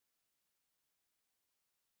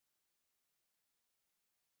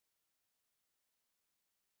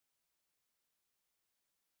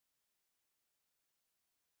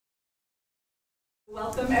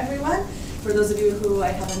Welcome everyone. For those of you who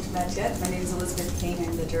I haven't met yet, my name is Elizabeth Kane.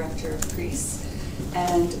 I'm the director of CREASE.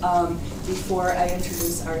 And before I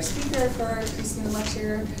introduce our speaker for our CREASE Noon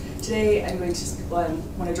Lecture today, I'm going to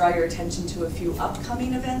want to draw your attention to a few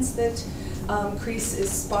upcoming events that CREASE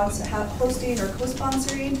is hosting or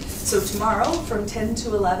co-sponsoring. So tomorrow from 10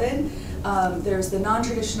 to 11, there's the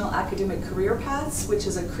Non-Traditional Academic Career Paths, which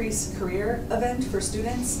is a CREASE career event for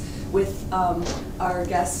students with our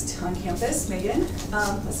guest on campus, Megan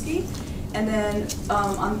Husky. And then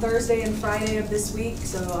on Thursday and Friday of this week,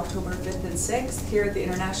 so October 5th and 6th, here at the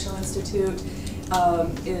International Institute,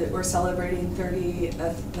 we're celebrating the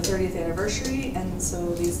 30th anniversary, and so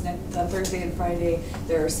on Thursday and Friday,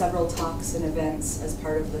 there are several talks and events as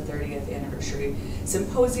part of the 30th anniversary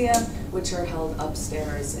symposium, which are held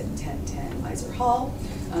upstairs in 1010 Weiser Hall.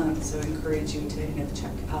 So I encourage you to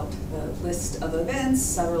check out the list of events.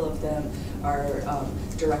 Several of them are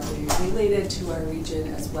directly related to our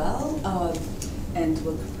region as well, and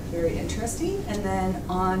look very interesting. And then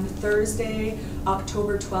on Thursday,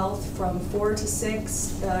 October 12th, from 4 to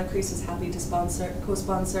 6, CREASE is happy to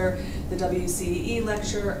co-sponsor the WCE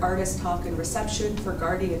lecture, Artist Talk and Reception for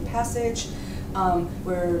Guardian Passage,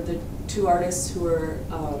 where the two artists who are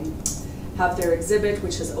have their exhibit,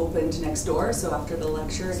 which has opened next door. So after the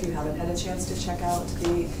lecture, if you haven't had a chance to check out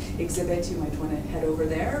the exhibit, you might want to head over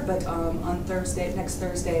there. But on next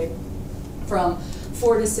Thursday, from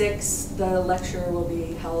 4 to 6, the lecture will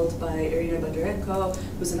be held by Irina Bondarenko,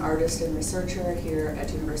 who's an artist and researcher here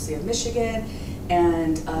at University of Michigan,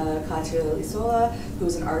 and Katya Lisola,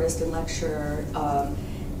 who's an artist and lecturer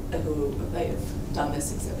who have done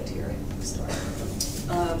this exhibit here next door.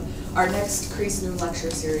 Our next CREASE Noon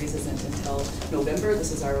Lecture series isn't until November.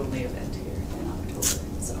 This is our only event here in October.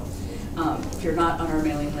 So if you're not on our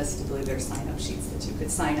mailing list, I believe there are sign-up sheets that you could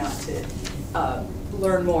sign up to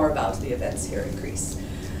learn more about the events here in CREASE.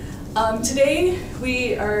 Today,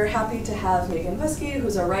 we are happy to have Megan Husky,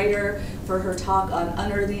 who's a writer, for her talk on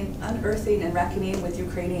Unearthing and Reckoning with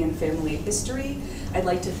Ukrainian Family History. I'd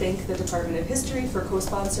like to thank the Department of History for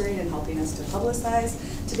co-sponsoring and helping us to publicize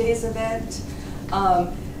today's event.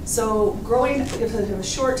 So growing, I'll give a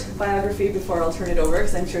short biography before I'll turn it over,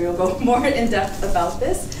 because I'm sure you'll go more in depth about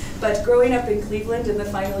this. But growing up in Cleveland in the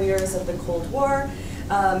final years of the Cold War,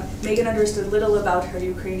 Megan understood little about her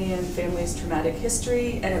Ukrainian family's traumatic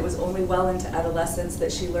history, and it was only well into adolescence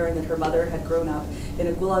that she learned that her mother had grown up in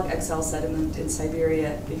a Gulag exile settlement in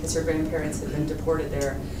Siberia because her grandparents had been deported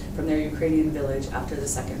there from their Ukrainian village after the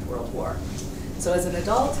Second World War. So as an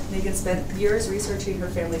adult, Megan spent years researching her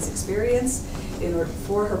family's experience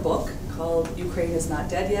for her book called Ukraine is Not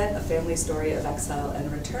Dead Yet, A Family Story of Exile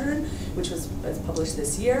and Return, which was published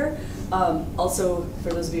this year. Also, for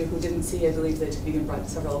those of you who didn't see, I believe that Megan brought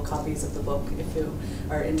several copies of the book. If you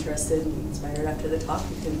are interested and inspired after the talk,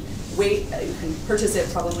 you can you can purchase it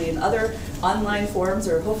probably in other online forms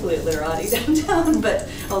or hopefully at Literati downtown, but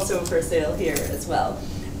also for sale here as well.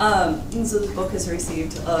 And so the book has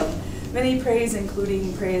received many praise,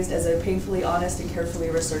 including praised as a painfully honest and carefully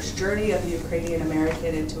researched journey of a Ukrainian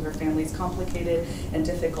American into her family's complicated and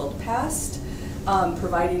difficult past,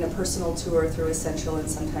 providing a personal tour through essential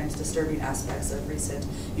and sometimes disturbing aspects of recent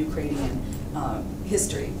Ukrainian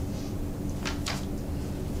history.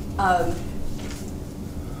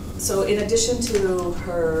 So in addition to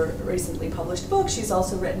her recently published book, she's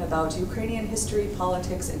also written about Ukrainian history,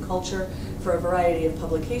 politics, and culture for a variety of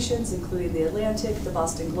publications, including The Atlantic, The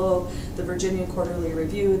Boston Globe, The Virginia Quarterly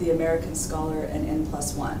Review, The American Scholar, and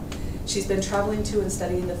N+1. She's been traveling to and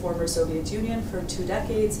studying the former Soviet Union for 2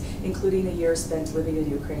 decades, including a year spent living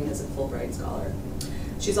in Ukraine as a Fulbright scholar.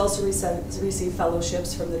 She's also received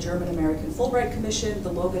fellowships from the German-American Fulbright Commission,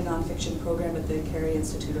 the Logan Nonfiction Program at the Carey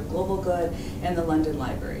Institute of Global Good, and the London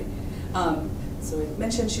Library. So I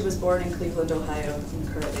mentioned she was born in Cleveland, Ohio, and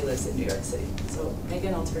currently lives in New York City. So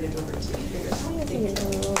Megan, I'll turn it over to you for your time. Thank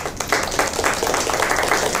you.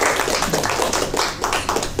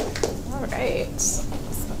 All right.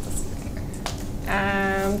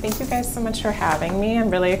 Thank you guys so much for having me. I'm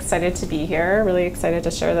really excited to be here, really excited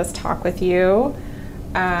to share this talk with you.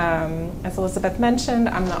 As Elizabeth mentioned,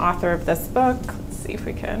 I'm the author of this book. Let's see if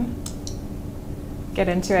we can get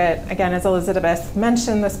into it. Again, as Elizabeth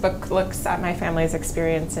mentioned, this book looks at my family's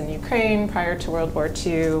experience in Ukraine prior to World War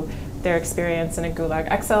II, their experience in a Gulag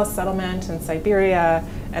exile settlement in Siberia,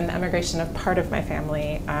 and the emigration of part of my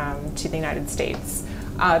family to the United States.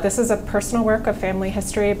 This is a personal work of family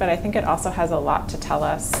history, but I think it also has a lot to tell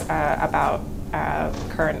us about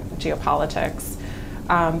current geopolitics.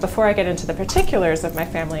 Before I get into the particulars of my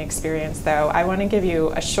family experience, though, I want to give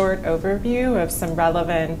you a short overview of some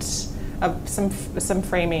relevant some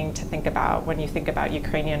framing to think about when you think about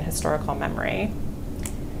Ukrainian historical memory.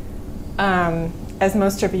 As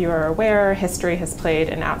most of you are aware, history has played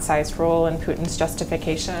an outsized role in Putin's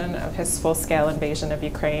justification of his full-scale invasion of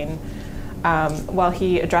Ukraine. While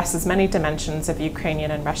he addresses many dimensions of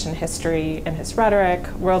Ukrainian and Russian history in his rhetoric,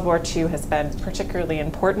 World War II has been particularly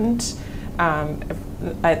important.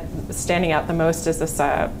 Standing out the most is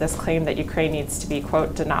this claim that Ukraine needs to be,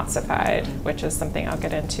 quote, denazified, which is something I'll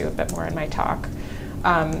get into a bit more in my talk.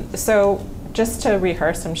 So just to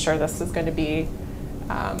rehearse, I'm sure this is going to be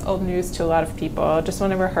old news to a lot of people. I just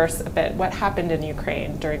want to rehearse a bit what happened in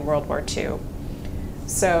Ukraine during World War II.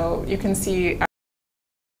 So you can see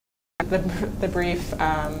the brief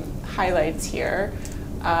highlights here.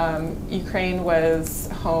 Ukraine was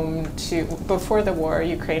home to, before the war,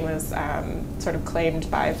 Ukraine was sort of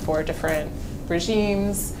claimed by 4 different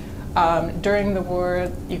regimes. During the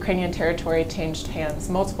war, Ukrainian territory changed hands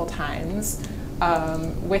multiple times.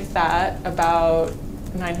 With that, about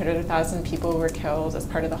 900,000 people were killed as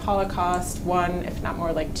part of the Holocaust. 1, if not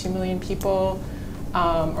more, like 2 million people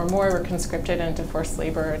or more were conscripted into forced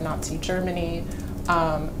labor in Nazi Germany.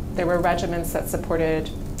 There were regiments that supported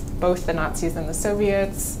both the Nazis and the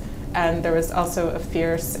Soviets, and there was also a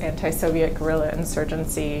fierce anti-Soviet guerrilla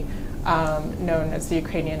insurgency known as the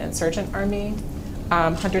Ukrainian Insurgent Army.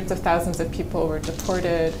 Hundreds of thousands of people were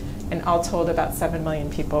deported, and all told about 7 million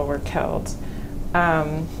people were killed.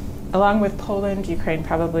 Along with Poland, Ukraine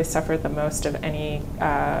probably suffered the most of any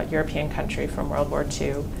European country from World War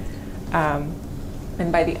II.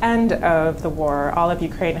 And by the end of the war, all of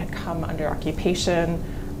Ukraine had come under occupation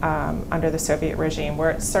under the Soviet regime, where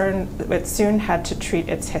it soon had to treat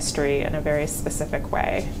its history in a very specific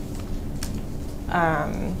way.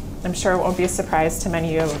 I'm sure it won't be a surprise to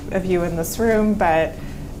many of you in this room, but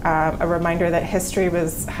a reminder that history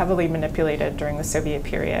was heavily manipulated during the Soviet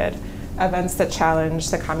period. Events that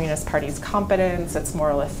challenged the Communist Party's competence, its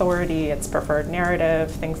moral authority, its preferred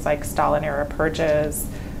narrative, things like Stalin-era purges,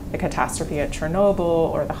 the catastrophe at Chernobyl,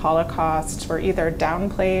 or the Holocaust, were either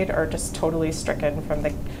downplayed or just totally stricken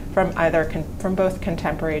from both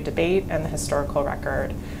contemporary debate and the historical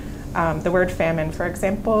record. The word famine, for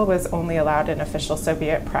example, was only allowed in official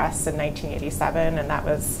Soviet press in 1987, and that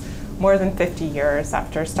was more than 50 years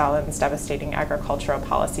after Stalin's devastating agricultural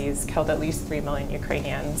policies killed at least 3 million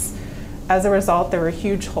Ukrainians. As a result, there were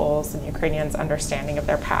huge holes in Ukrainians' understanding of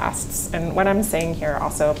their pasts. And what I'm saying here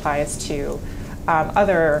also applies to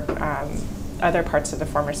other parts of the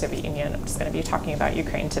former Soviet Union. I'm just going to be talking about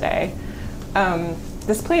Ukraine today.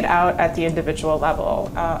 This played out at the individual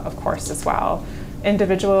level, of course, as well.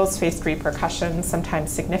 Individuals faced repercussions,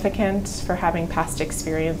 sometimes significant, for having past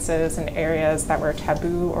experiences in areas that were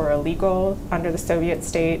taboo or illegal under the Soviet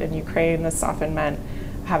state. In Ukraine, this often meant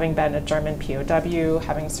having been a German POW,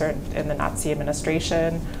 having served in the Nazi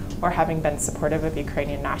administration, or having been supportive of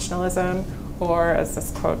Ukrainian nationalism, or, as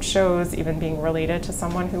this quote shows, even being related to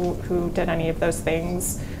someone who did any of those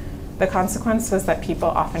things. The consequence was that people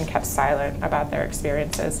often kept silent about their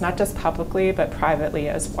experiences, not just publicly, but privately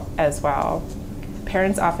as well.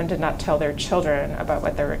 Parents often did not tell their children about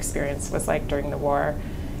what their experience was like during the war.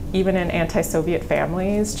 Even in anti-Soviet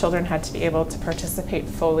families, children had to be able to participate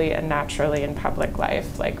fully and naturally in public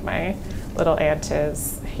life, like my little aunt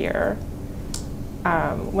is here.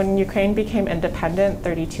 When Ukraine became independent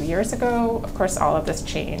 32 years ago, of course, all of this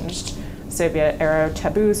changed. Soviet-era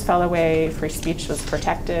taboos fell away, free speech was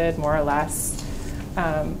protected, more or less.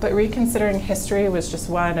 But reconsidering history was just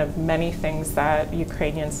one of many things that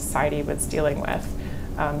Ukrainian society was dealing with.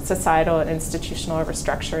 Societal and institutional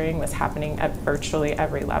restructuring was happening at virtually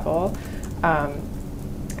every level.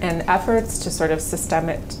 And efforts to sort of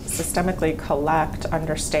systemically collect,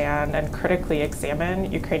 understand, and critically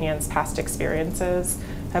examine Ukrainians' past experiences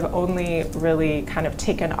have only really kind of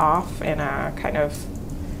taken off in a kind of,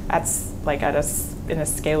 in a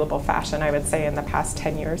scalable fashion, I would say, in the past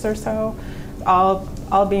 10 years or so.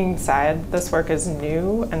 All being said, this work is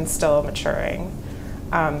new and still maturing.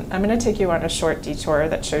 I'm going to take you on a short detour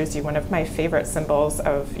that shows you one of my favorite symbols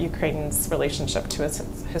of Ukraine's relationship to its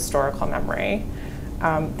historical memory.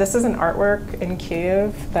 This is an artwork in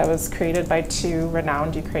Kyiv that was created by 2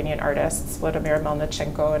 renowned Ukrainian artists, Vladimir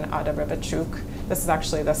Melnichenko and Ada Rybachuk. This is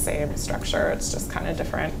actually the same structure, it's just kind of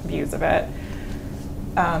different views of it.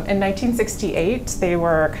 In 1968, they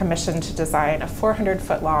were commissioned to design a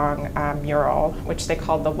 400-foot-long mural, which they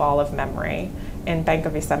called the Wall of Memory, in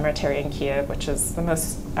Bankovy Cemetery in Kyiv, which is the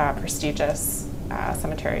most prestigious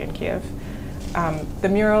cemetery in Kyiv. The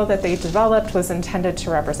mural that they developed was intended to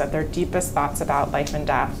represent their deepest thoughts about life and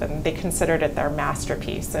death, and they considered it their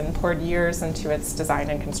masterpiece and poured years into its design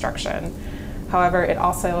and construction. However, it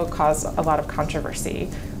also caused a lot of controversy.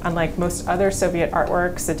 Unlike most other Soviet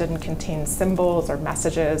artworks, it didn't contain symbols or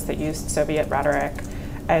messages that used Soviet rhetoric.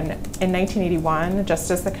 And in 1981, just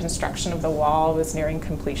as the construction of the wall was nearing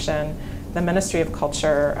completion, the Ministry of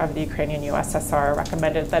Culture of the Ukrainian USSR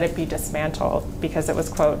recommended that it be dismantled because it was,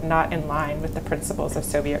 quote, not in line with the principles of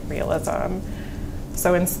Soviet realism.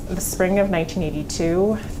 So in the spring of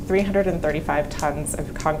 1982, 335 tons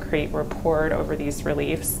of concrete were poured over these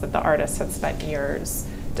reliefs that the artists had spent years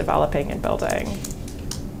developing and building.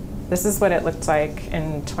 This is what it looked like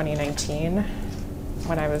in 2019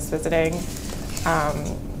 when I was visiting.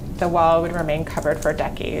 The wall would remain covered for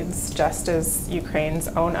decades, just as Ukraine's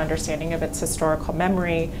own understanding of its historical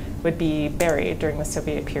memory would be buried during the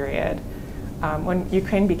Soviet period. When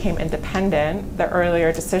Ukraine became independent, the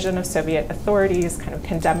earlier decision of Soviet authorities kind of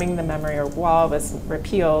condemning the memory or wall was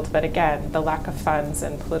repealed, but again, the lack of funds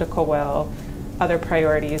and political will, other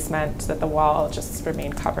priorities meant that the wall just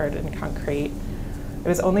remained covered in concrete. It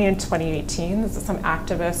was only in 2018 that some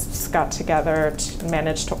activists got together to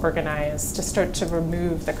manage to organize to start to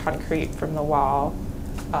remove the concrete from the wall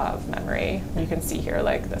of memory. You can see here,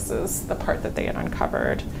 like, this is the part that they had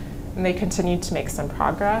uncovered. And they continued to make some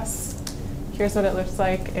progress. Here's what it looks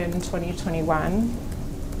like in 2021.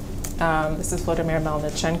 This is Vladimir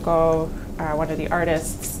Melnichenko, one of the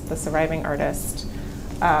artists, the surviving artist,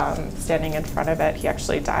 standing in front of it. He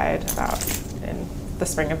actually died about in the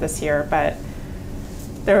spring of this year, but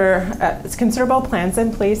there were considerable plans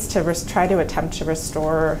in place to try to attempt to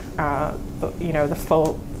restore, the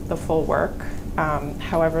full work.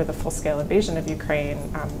 However, the full-scale invasion of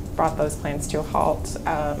Ukraine brought those plans to a halt.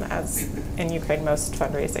 As in Ukraine, most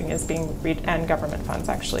fundraising is being and government funds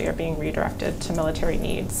actually are being redirected to military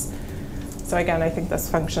needs. So again, I think this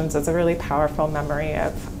functions as a really powerful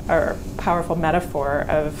powerful metaphor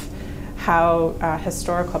of how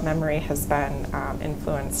historical memory has been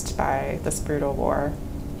influenced by this brutal war.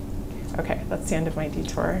 Okay, that's the end of my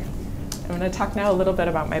detour. I'm going to talk now a little bit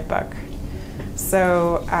about my book.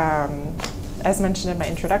 So, as mentioned in my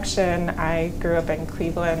introduction, I grew up in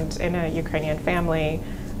Cleveland in a Ukrainian family.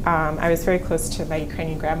 I was very close to my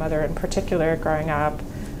Ukrainian grandmother in particular growing up.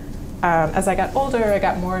 As I got older, I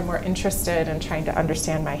got more and more interested in trying to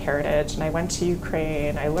understand my heritage, and I went to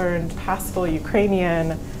Ukraine. I learned passable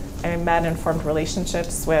Ukrainian. I met and formed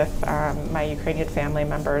relationships with my Ukrainian family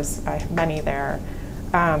members. I have many there.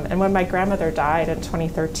 And when my grandmother died in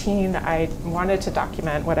 2013, I wanted to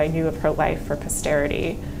document what I knew of her life for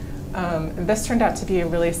posterity. This turned out to be a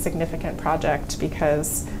really significant project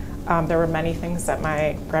because there were many things that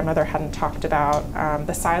my grandmother hadn't talked about.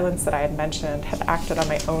 The silence that I had mentioned had acted on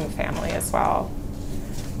my own family as well.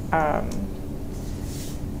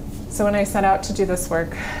 So when I set out to do this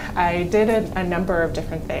work, I did a number of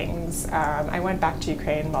different things. I went back to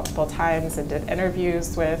Ukraine multiple times and did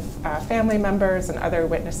interviews with family members and other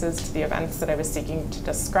witnesses to the events that I was seeking to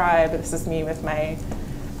describe. This is me with my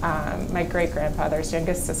great-grandfather's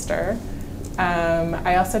youngest sister.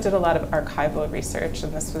 I also did a lot of archival research,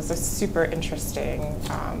 and this was a super interesting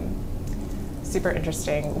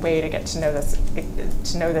way to get to know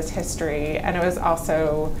this history. And it was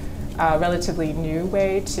also a relatively new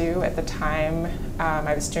way too. At the time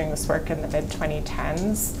I was doing this work in the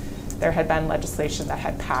mid-2010s, there had been legislation that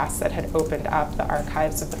had passed that had opened up the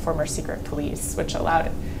archives of the former secret police, which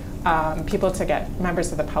allowed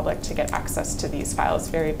members of the public to get access to these files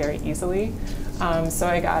very, very easily. So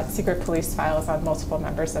I got secret police files on multiple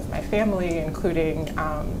members of my family, including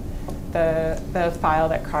the file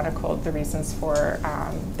that chronicled the reasons for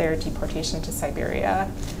their deportation to Siberia.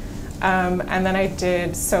 And then I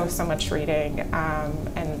did so much reading,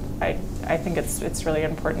 and I think it's really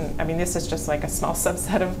important. I mean, this is just like a small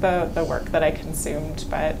subset of the work that I consumed,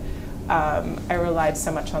 but I relied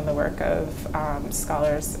so much on the work of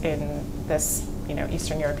scholars in this,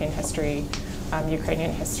 Eastern European history,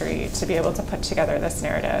 Ukrainian history, to be able to put together this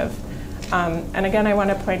narrative. And again, I want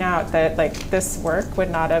to point out that this work would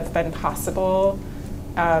not have been possible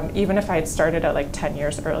even if I had started at 10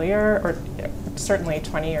 years earlier, or certainly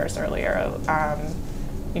 20 years earlier.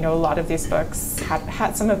 A lot of these books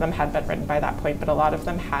had some of them had been written by that point, but a lot of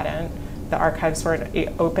them hadn't. The archives weren't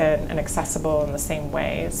open and accessible in the same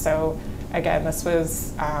way. So again, this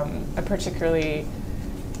was a particularly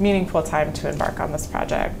meaningful time to embark on this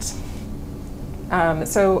project.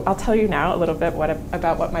 So I'll tell you now a little bit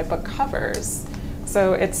about what my book covers.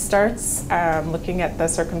 So it starts looking at the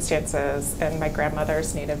circumstances in my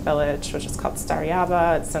grandmother's native village, which is called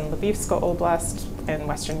Staryava. It's in Lvivska Oblast in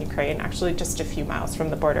western Ukraine, actually just a few miles from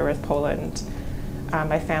the border with Poland.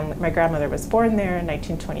 My grandmother was born there in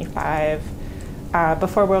 1925.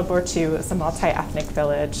 Before World War II, it was a multi-ethnic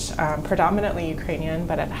village, predominantly Ukrainian,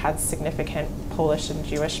 but it had significant Polish and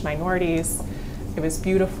Jewish minorities. It was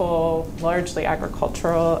beautiful, largely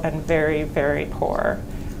agricultural, and very, very poor.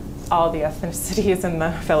 All the ethnicities in the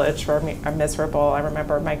village are miserable. I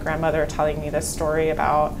remember my grandmother telling me this story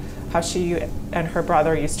about how she and her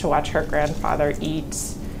brother used to watch her grandfather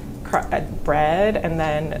eat bread, and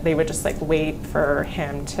then they would just like wait for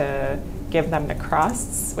him to give them the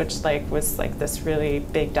crusts, which was this really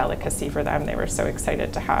big delicacy for them. They were so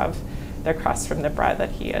excited to have their crust from the bread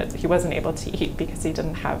that he wasn't able to eat because he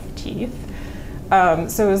didn't have teeth.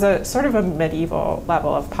 So it was a sort of a medieval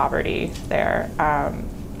level of poverty there.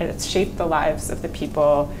 It shaped the lives of the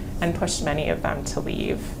people and pushed many of them to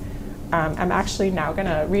leave. I'm actually now going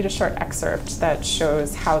to read a short excerpt that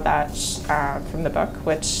shows how that, from the book,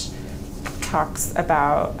 which talks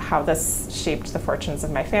about how this shaped the fortunes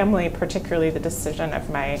of my family, particularly the decision of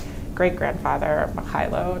my great-grandfather,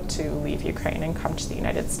 Mikhailo, to leave Ukraine and come to the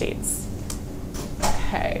United States.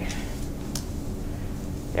 Okay.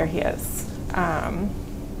 There he is.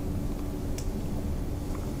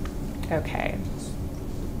 Okay.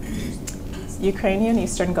 Ukrainian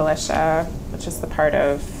Eastern Galicia, which is the part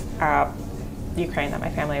of Ukraine that my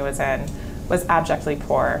family was in, was abjectly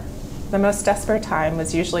poor. The most desperate time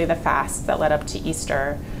was usually the fast that led up to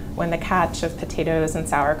Easter, when the catch of potatoes and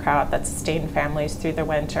sauerkraut that sustained families through the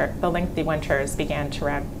lengthy winters began to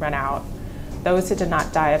run out. Those who did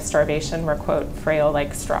not die of starvation were, quote, frail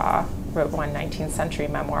like straw, wrote one 19th century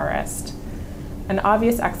memoirist. An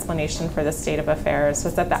obvious explanation for this state of affairs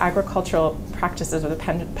was that the agricultural practices of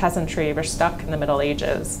the peasantry were stuck in the Middle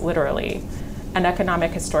Ages, literally. An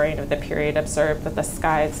economic historian of the period observed that the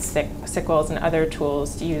scythes, sickles, and other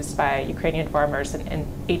tools used by Ukrainian farmers in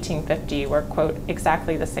 1850 were, quote,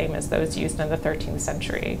 exactly the same as those used in the 13th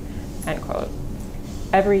century, end quote.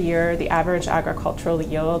 Every year, the average agricultural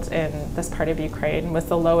yield in this part of Ukraine was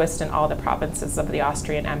the lowest in all the provinces of the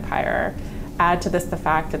Austrian Empire. Add to this the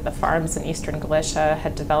fact that the farms in eastern Galicia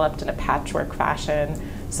had developed in a patchwork fashion,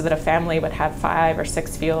 so that a family would have 5 or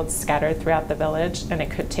 6 fields scattered throughout the village, and it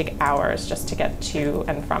could take hours just to get to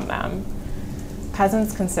and from them.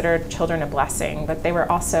 Peasants considered children a blessing, but they were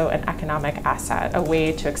also an economic asset, a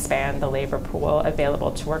way to expand the labor pool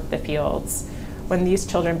available to work the fields. When these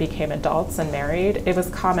children became adults and married, it was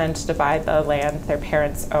common to divide the land their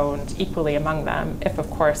parents owned equally among them, if of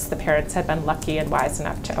course the parents had been lucky and wise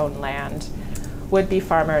enough to own land. Would-be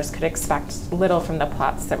farmers could expect little from the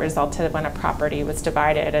plots that resulted when a property was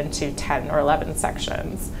divided into 10 or 11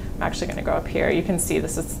 sections. I'm actually going to go up here. You can see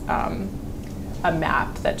this is a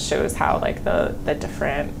map that shows how the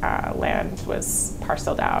different land was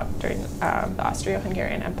parceled out during the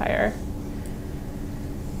Austro-Hungarian Empire.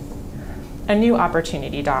 A new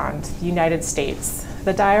opportunity dawned, the United States.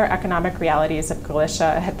 The dire economic realities of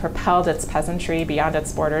Galicia had propelled its peasantry beyond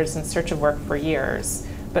its borders in search of work for years.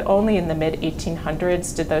 But only in the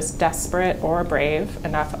mid-1800s did those desperate or brave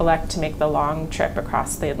enough elect to make the long trip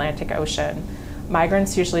across the Atlantic Ocean.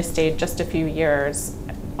 Migrants usually stayed just a few years,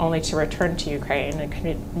 only to return to Ukraine, and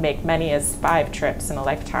could make many as 5 trips in a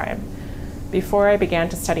lifetime. Before I began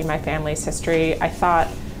to study my family's history, I thought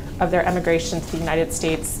of their emigration to the United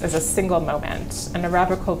States as a single moment, an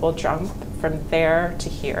irrevocable jump from there to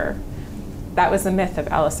here. That was the myth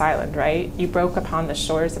of Ellis Island, right? You broke upon the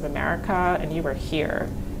shores of America and you were here.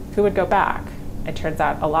 Who would go back? It turns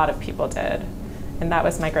out a lot of people did. And that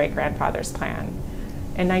was my great-grandfather's plan.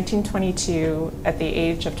 In 1922, at the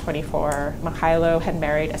age of 24, Mikhailo had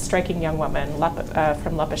married a striking young woman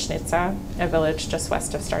from Lopushnitsa, a village just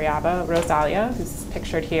west of Staryava. Rosalia, who's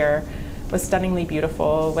pictured here, was stunningly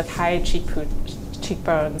beautiful, with high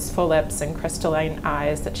cheekbones, full lips, and crystalline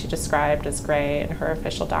eyes that she described as gray in her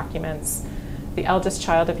official documents. The eldest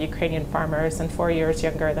child of Ukrainian farmers and 4 years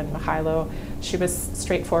younger than Mikhailo, she was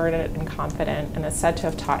straightforward and confident and is said to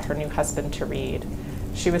have taught her new husband to read.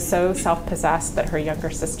 She was so self-possessed that her younger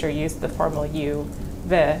sister used the formal you,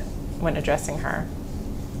 vi, when addressing her.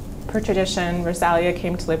 Per tradition, Rosalia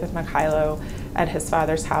came to live with Mikhailo at his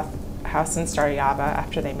father's house in Staryava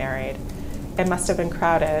after they married. It must have been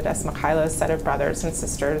crowded, as Mikhailo's set of brothers and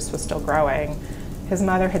sisters was still growing. His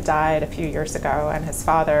mother had died a few years ago, and his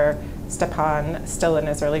father, Stepan, still in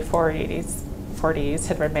his early 40s,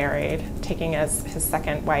 had remarried, taking as his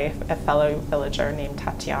second wife a fellow villager named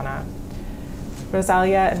Tatiana.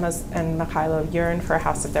 Rosalia and Mikhailo yearned for a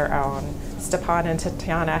house of their own. Stepan and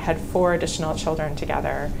Tatiana had 4 additional children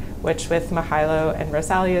together, which with Mikhailo and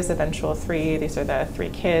Rosalia's eventual 3, these are the 3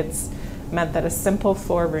 kids, meant that a simple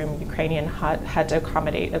 4-room Ukrainian hut had to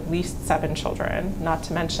accommodate at least 7 children, not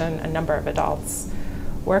to mention a number of adults.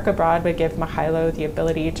 Work abroad would give Mikhailo the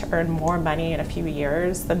ability to earn more money in a few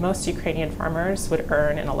years than most Ukrainian farmers would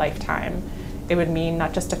earn in a lifetime. It would mean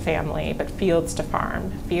not just a family, but fields to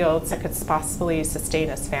farm, fields that could possibly sustain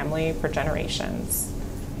his family for generations.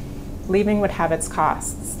 Leaving would have its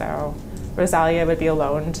costs, though. Rosalia would be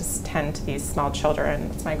alone to tend to these small children.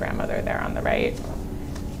 That's my grandmother there on the right.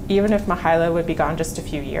 Even if Mikhailo would be gone just a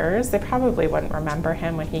few years, they probably wouldn't remember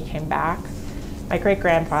him when he came back. My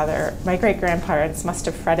great-grandparents must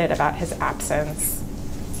have fretted about his absence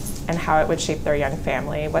and how it would shape their young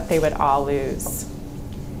family, what they would all lose.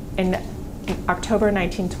 In October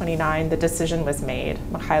 1929, the decision was made.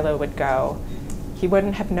 Mikhailo would go. He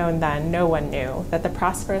wouldn't have known then, no one knew, that the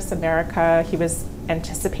prosperous America he was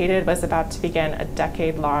anticipated was about to begin a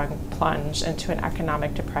decade-long plunge into an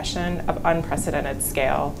economic depression of unprecedented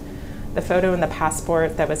scale. The photo in the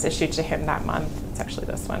passport that was issued to him that month, it's actually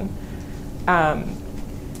this one,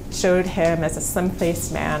 showed him as a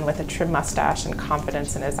slim-faced man with a trim mustache and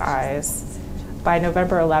confidence in his eyes. By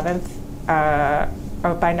November 11th,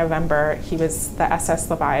 by November, he was the SS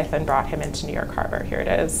Leviathan brought him into New York Harbor. Here it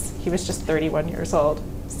is. He was just 31 years old.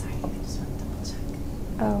 Sorry, I just want to double check.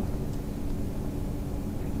 Oh.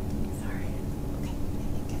 Sorry. Okay, I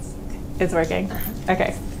think it's okay. It's working?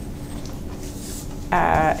 Okay.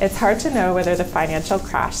 It's hard to know whether the financial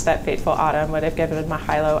crash that fateful autumn would have given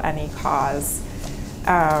Mikhailo any cause.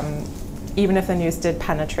 Even if the news did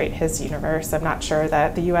penetrate his universe, I'm not sure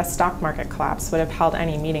that the US stock market collapse would have held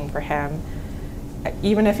any meaning for him.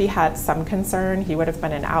 Even if he had some concern, he would have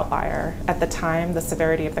been an outlier. At the time, the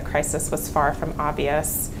severity of the crisis was far from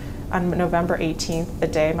obvious. On November 18th, the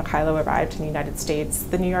day Mikhailo arrived in the United States,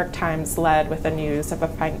 the New York Times led with the news of a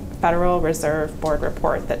Federal Reserve Board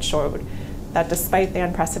report that showed that despite the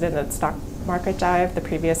unprecedented stock market dive the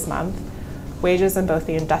previous month, wages in both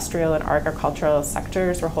the industrial and agricultural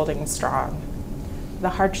sectors were holding strong. The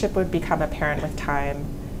hardship would become apparent with time.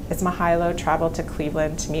 As Mikhailo traveled to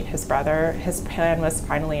Cleveland to meet his brother, his plan was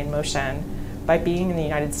finally in motion. By being in the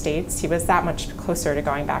United States, he was that much closer to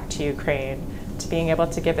going back to Ukraine, to being able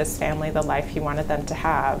to give his family the life he wanted them to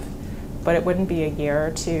have. But it wouldn't be a year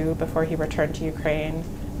or two before he returned to Ukraine,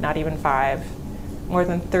 not even 5. More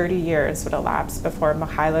than 30 years would elapse before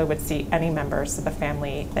Mikhailo would see any members of the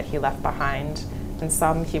family that he left behind, and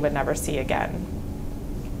some he would never see again.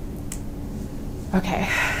 Okay,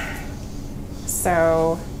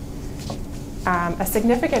 so a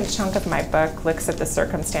significant chunk of my book looks at the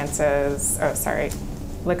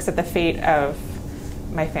looks at the fate of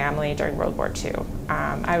my family during World War II.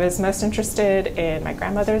 I was most interested in my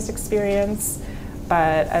grandmother's experience,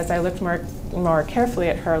 but as I looked more carefully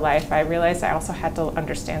at her life, I realized I also had to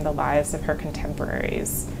understand the lives of her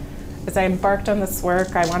contemporaries. As I embarked on this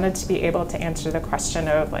work, I wanted to be able to answer the question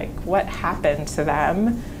of what happened to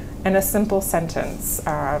them in a simple sentence,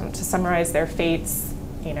 to summarize their fates,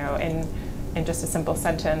 in just a simple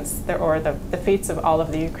sentence, the fates of all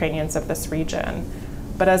of the Ukrainians of this region.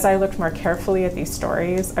 But as I looked more carefully at these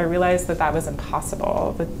stories, I realized that that was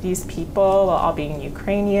impossible, that these people, while all being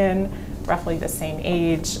Ukrainian, roughly the same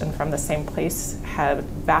age and from the same place, had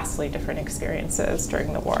vastly different experiences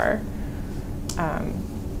during the war.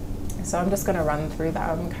 So I'm just going to run through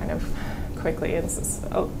them kind of quickly. It's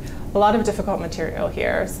a lot of difficult material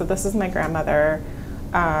here. So this is my grandmother.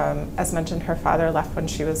 As mentioned, her father left when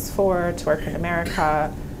she was 4 to work in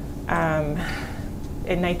America.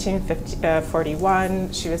 In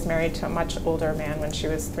 1941, she was married to a much older man when she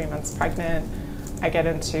was 3 months pregnant.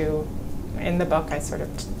 In the book, I sort of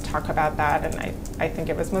talk about that, and I think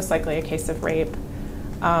it was most likely a case of rape.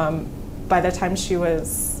 By the time she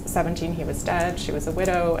was 17, he was dead. She was a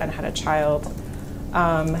widow and had a child.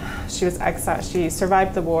 She was exiled. She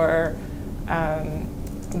survived the war,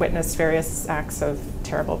 witnessed various acts of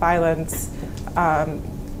terrible violence,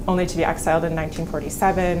 only to be exiled in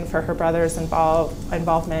 1947 for her brother's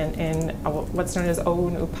involvement in what's known as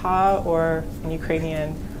OUN-UPA, or in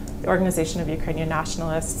Ukrainian, the Organization of Ukrainian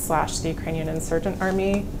Nationalists / the Ukrainian Insurgent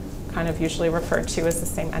Army, kind of usually referred to as the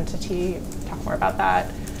same entity. We'll talk more about that.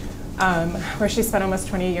 Where she spent almost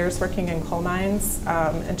 20 years working in coal mines,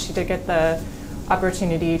 and she did get the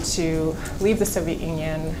opportunity to leave the Soviet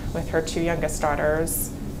Union with her 2 youngest daughters,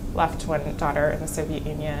 left one daughter in the Soviet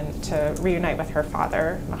Union, to reunite with her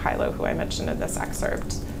father, Mikhailo, who I mentioned in this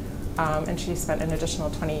excerpt. And she spent an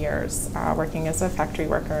additional 20 years working as a factory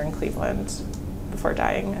worker in Cleveland before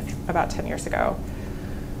dying about 10 years ago.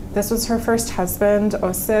 This was her first husband,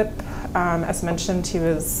 Osip. As mentioned, he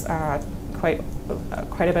was quite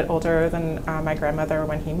a bit older than my grandmother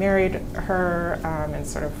when he married her, in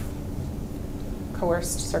sort of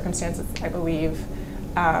coerced circumstances, I believe.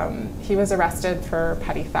 He was arrested for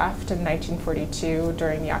petty theft in 1942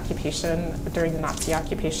 during the Nazi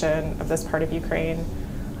occupation of this part of Ukraine,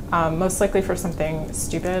 most likely for something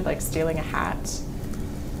stupid like stealing a hat.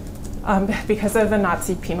 Because of the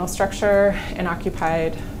Nazi penal structure in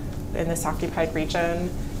this occupied region,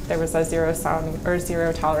 there was a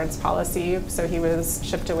zero tolerance policy. So he was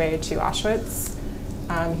shipped away to Auschwitz.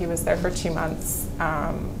 He was there for 2 months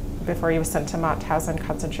before he was sent to Mauthausen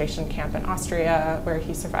concentration camp in Austria, where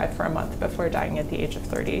he survived for a month before dying at the age of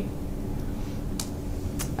 30.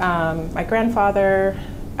 My grandfather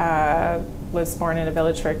was born in a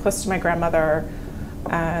village very close to my grandmother.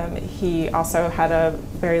 He also had a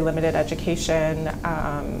very limited education,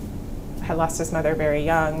 had lost his mother very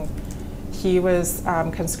young. He was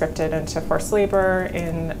conscripted into forced labor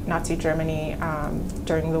in Nazi Germany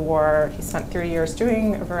during the war. He spent 3 years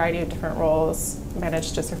doing a variety of different roles,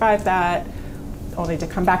 managed to survive that, only to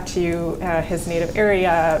come back to his native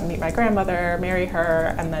area, meet my grandmother, marry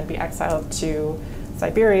her, and then be exiled to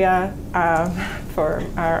Siberia for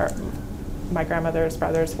my grandmother's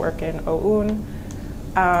brother's work in OUN.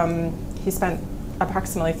 He spent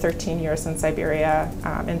approximately 13 years in Siberia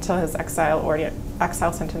until his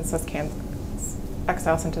exile sentence was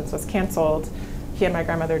canceled. He and my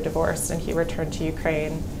grandmother divorced, and he returned to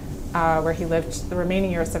Ukraine, where he lived the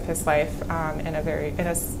remaining years of his life in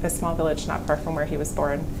a small village not far from where he was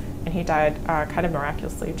born. And he died kind of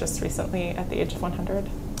miraculously just recently at the age of 100.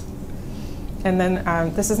 And then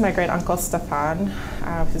this is my great uncle Stefan,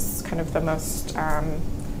 who's kind of the most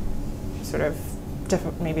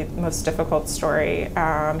maybe the most difficult story.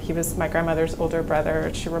 He was my grandmother's older brother.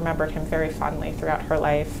 She remembered him very fondly throughout her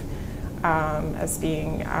life as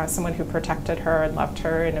being someone who protected her and loved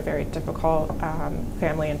her in a very difficult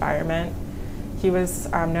family environment. He was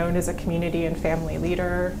known as a community and family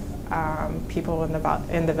leader. People in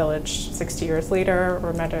the village 60 years later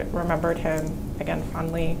remembered him again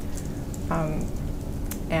fondly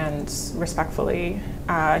and respectfully.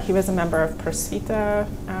 He was a member of Prosvita,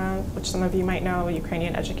 which some of you might know, a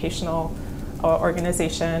Ukrainian educational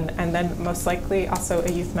organization, and then most likely also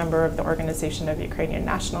a youth member of the Organization of Ukrainian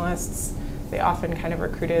Nationalists. They often kind of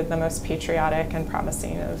recruited the most patriotic and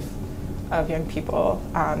promising of young people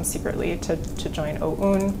secretly to join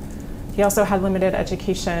OUN. He also had limited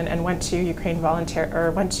education and went to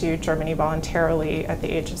Germany voluntarily at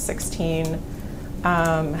the age of 16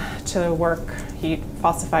 to work. He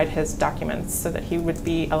falsified his documents so that he would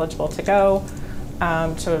be eligible to go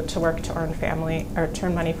to work to earn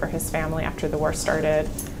money for his family after the war started.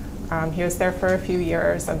 He was there for a few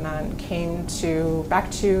years and then came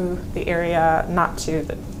back to the area, not to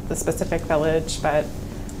the specific village, but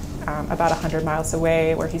about 100 miles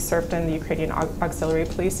away, where he served in the Ukrainian Auxiliary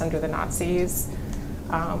Police under the Nazis,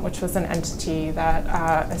 which was an entity that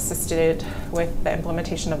assisted with the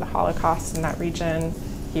implementation of the Holocaust in that region.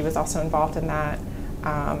 He was also involved in that.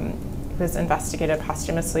 He was investigated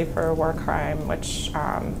posthumously for a war crime, which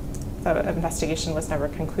the investigation was never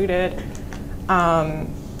concluded.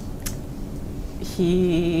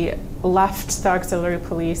 He left the auxiliary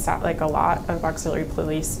police, like a lot of auxiliary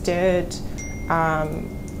police did,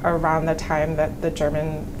 around the time that the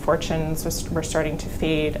German fortunes were starting to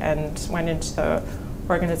fade, and went into the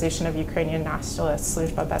Organization of Ukrainian Nationalists,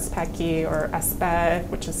 Služba bezpeki, or SB,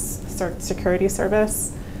 which is security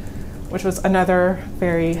service, which was another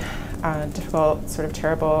very difficult, sort of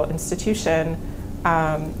terrible institution,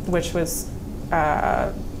 which was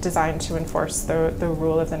designed to enforce the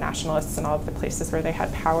rule of the nationalists in all of the places where they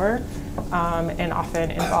had power, and often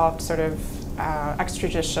involved sort of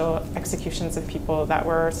extrajudicial executions of people that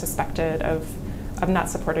were suspected of not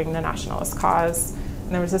supporting the nationalist cause.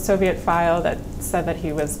 And there was a Soviet file that said that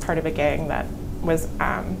he was part of a gang that was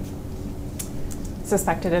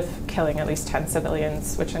suspected of killing at least 10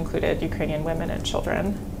 civilians, which included Ukrainian women and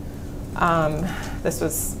children. This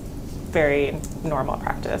was very normal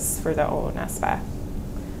practice for the OUN-SB.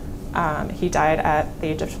 He died at the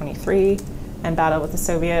age of 23 and battled with the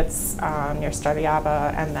Soviets near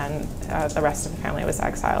Staryaba, and then the rest of the family was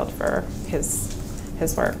exiled for his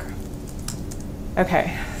work.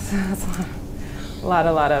 Okay, so that's a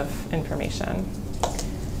lot of information.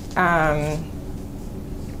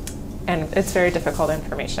 And it's very difficult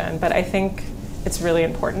information, but I think it's really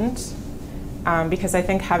important because I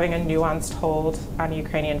think having a nuanced hold on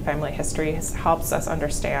Ukrainian family history helps us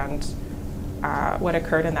understand what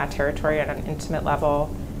occurred in that territory at an intimate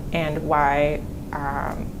level, and why,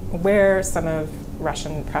 where some of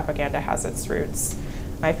Russian propaganda has its roots.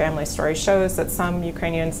 My family story shows that some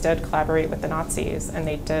Ukrainians did collaborate with the Nazis, and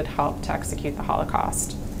they did help to execute the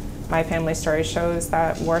Holocaust. my family story shows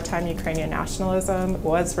that wartime Ukrainian nationalism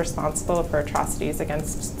was responsible for atrocities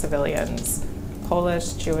against civilians,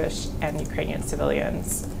 Polish, Jewish, and Ukrainian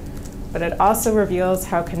civilians. But it also reveals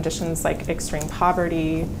how conditions like extreme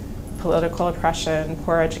poverty, political oppression,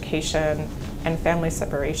 poor education, and family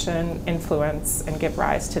separation influence and give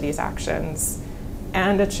rise to these actions.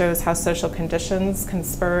 And it shows how social conditions can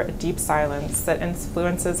spur a deep silence that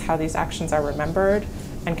influences how these actions are remembered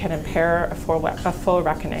and can impair a full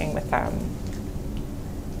reckoning with them.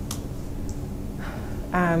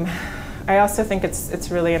 I also think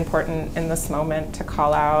it's really important in this moment to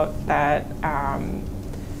call out that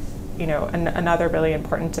another really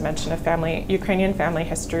important dimension of Ukrainian family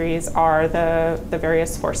histories are the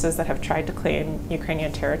various forces that have tried to claim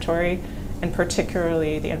Ukrainian territory, and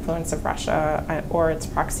particularly the influence of Russia or its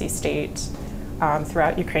proxy state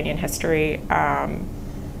throughout Ukrainian history.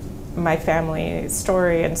 My family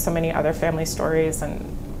story and so many other family stories,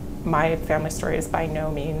 and my family story is by no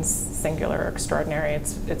means singular or extraordinary.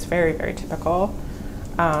 It's very, very typical.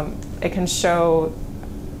 It can show,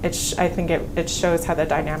 I think it shows how the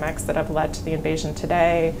dynamics that have led to the invasion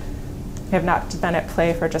today have not been at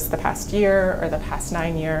play for just the past year or the past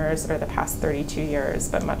 9 years or the past 32 years,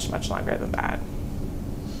 but much, much longer than that.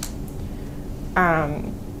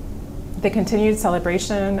 The continued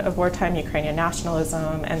celebration of wartime Ukrainian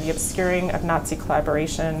nationalism and the obscuring of Nazi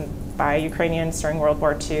collaboration by Ukrainians during World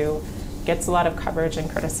War II gets a lot of coverage and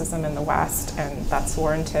criticism in the West, and that's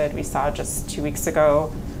warranted. We saw just 2 weeks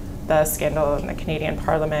ago the scandal in the Canadian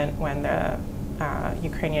Parliament when the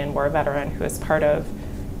Ukrainian war veteran who was part of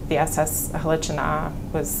the SS Halichina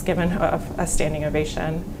was given a standing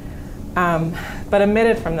ovation. But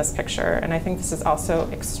omitted from this picture, and I think this is also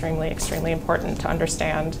extremely, extremely important to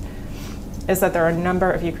understand, is that there are a number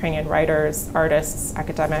of Ukrainian writers, artists,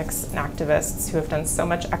 academics, and activists who have done so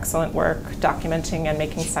much excellent work documenting and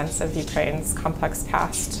making sense of Ukraine's complex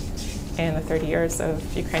past in the 30 years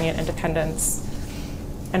of Ukrainian independence.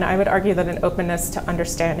 And I would argue that an openness to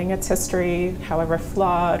understanding its history, however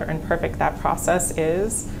flawed or imperfect that process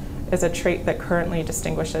is a trait that currently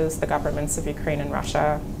distinguishes the governments of Ukraine and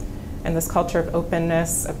Russia. And this culture of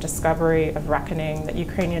openness, of discovery, of reckoning that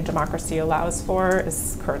Ukrainian democracy allows for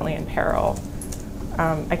is currently in peril.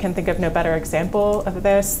 I can think of no better example of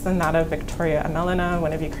this than that of Victoria Amelina,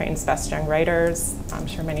 one of Ukraine's best young writers. I'm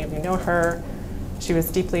sure many of you know her. She was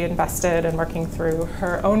deeply invested in working through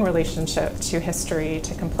her own relationship to history,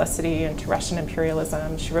 to complicity, and to Russian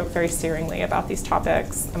imperialism. She wrote very searingly about these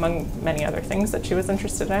topics, among many other things that she was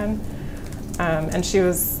interested in. And she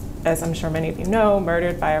was, as I'm sure many of you know,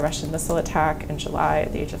 murdered by a Russian missile attack in July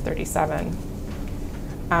at the age of 37.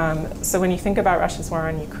 So when you think about Russia's war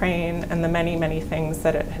on Ukraine and the many, many things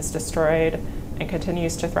that it has destroyed and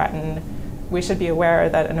continues to threaten, we should be aware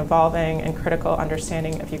that an evolving and critical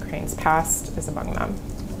understanding of Ukraine's past is among them.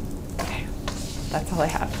 Okay, that's all I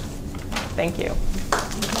have. Thank you.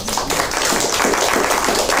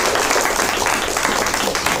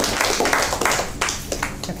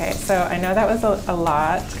 Okay, so I know that was a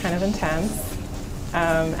lot, kind of intense.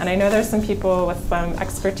 And I know there's some people with some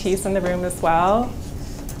expertise in the room as well.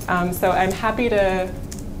 So I'm happy to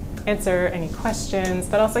answer any questions,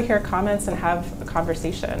 but also hear comments and have a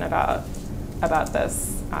conversation about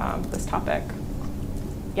this this topic.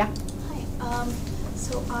 Yeah. Hi.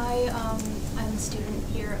 So I'm a student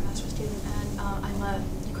here, a master's student, and I'm a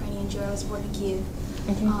Ukrainian Jew. I was born in Kyiv,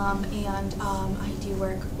 and I do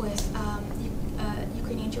work with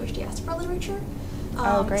Ukrainian Jewish diaspora literature.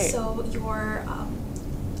 Oh, great. So your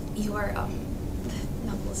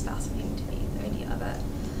novel is fascinating to me, the idea of it.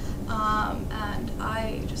 And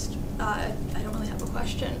I just I don't really have a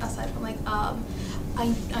question aside from like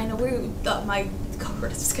I know my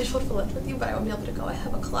cohort is scheduled for lunch with you, but I won't be able to go. I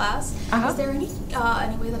have a class. Is there any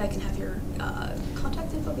way that I can have your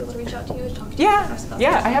contact info, be able to reach out to you and talk to you?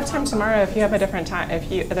 Yeah. I have time tomorrow. If you have a different time,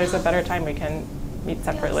 there's a better time, we can meet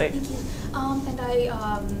separately. Yes, thank you. And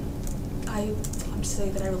I want to say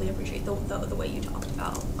that I really appreciate the way you talked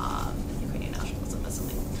about Ukrainian nationalism as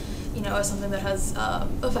something, as something that has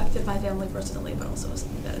affected my family personally, but also as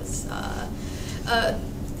something that is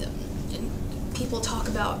people talk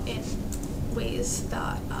about in ways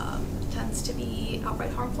that tends to be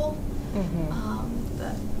outright harmful. I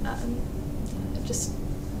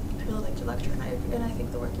really liked your lecture, and I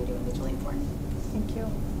think the work you're doing is really important. Thank you.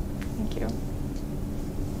 Thank you.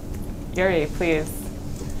 Yuri, please.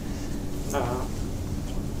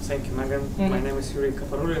 Thank you, Megan. My name is Yuri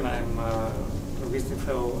Kaparulin. I'm a visiting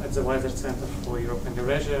fellow at the Wiser Center for Europe and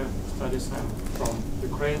Eurasia Studies. I'm from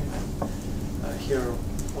Ukraine. I'm here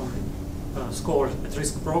on Scholars at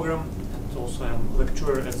Risk program, and also I'm a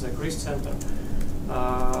lecturer at the Greece Center.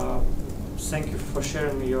 Thank you for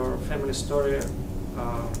sharing your family story.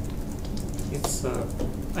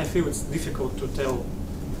 I feel it's difficult to tell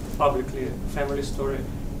publicly family story,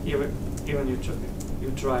 even you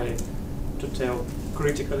try to tell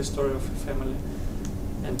critically story of a family,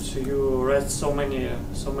 and you raised so many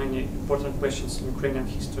important questions in Ukrainian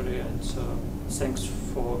history, and thanks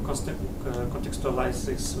for contextualize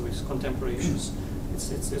this with contemporary issues.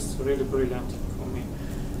 It's really brilliant for me.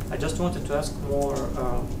 I just wanted to ask more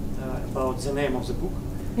about the name of the book.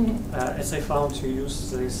 Mm-hmm. As I found, you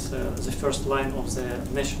use this the first line of the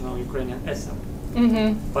national Ukrainian anthem,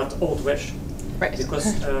 Mm-hmm. but old version. Right. Because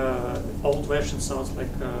old version sounds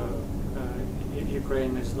like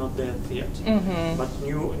Ukraine is not dead yet. Mm-hmm. But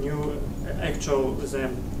the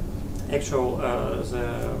actual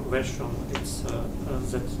version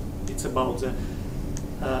that it's about the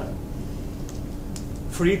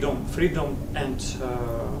freedom and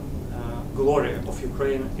glory of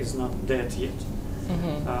Ukraine is not dead yet.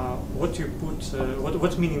 Mm-hmm.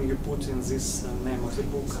 What meaning you put in this name of the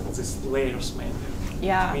book? These layers, maybe.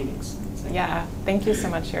 Yeah. Meanings. Yeah. Thank you so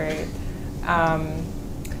much, Yuri.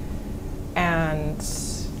 And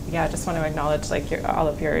yeah, I just want to acknowledge all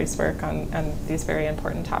of Yuri's work on these very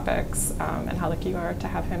important topics, and how lucky you are to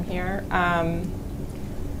have him here.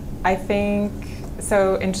 I think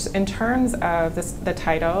so. In terms of the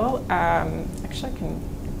title, actually, I can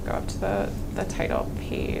go up to the title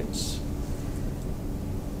page.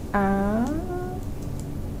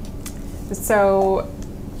 So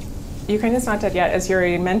Ukraine is not dead yet, as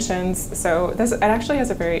Yuri mentions. So it actually has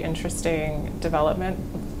a very interesting development.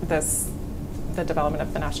 The development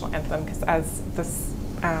of the national anthem, because as this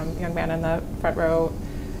young man in the front row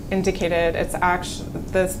indicated, it's actually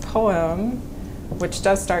this poem, which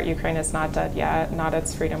does start "Ukraine is not dead yet, not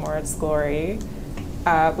its freedom or its glory,"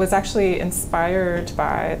 was actually inspired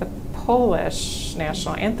by the Polish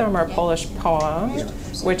national anthem or Polish poem,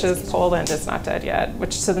 which is "Poland is not dead yet."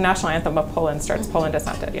 So the national anthem of Poland starts "Poland is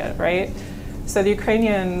not dead yet," right? So the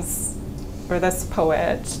Ukrainians, or this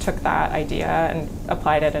poet, took that idea and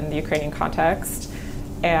applied it in the Ukrainian context.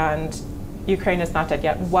 And Ukraine is not dead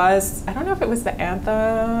yet was, I don't know if it was the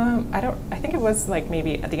anthem, I think it was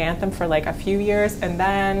maybe the anthem for a few years, and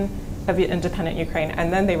then of the independent Ukraine,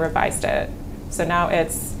 and then they revised it. So now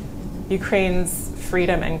it's Ukraine's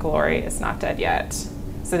freedom and glory is not dead yet.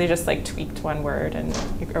 So they just tweaked one word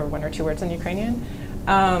or one or two words in Ukrainian.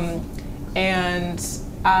 And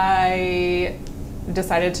I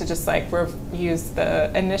decided to just use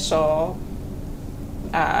the initial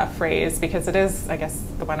phrase, because it is, I guess,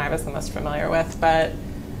 the one I was the most familiar with, but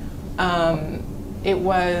it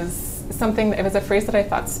was a phrase that I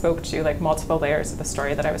thought spoke to multiple layers of the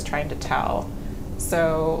story that I was trying to tell.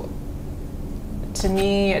 So to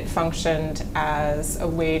me, it functioned as a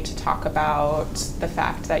way to talk about the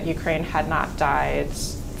fact that Ukraine had not died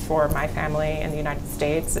for my family in the United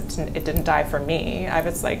States. It didn't die for me. I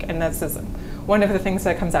was and this is one of the things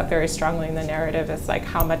that comes up very strongly in the narrative, is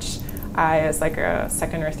how much I, as a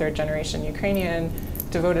second or third generation Ukrainian,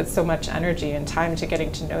 devoted so much energy and time to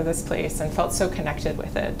getting to know this place and felt so connected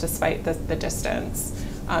with it despite the distance.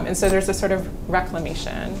 And so there's a sort of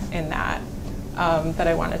reclamation in that that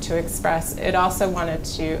I wanted to express. I also wanted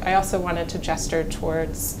to gesture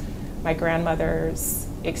towards my grandmother's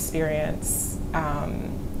experience.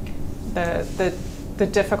 The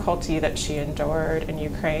difficulty that she endured in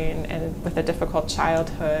Ukraine, and with a difficult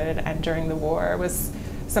childhood and during the war, was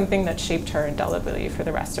something that shaped her indelibly for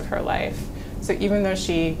the rest of her life. So even though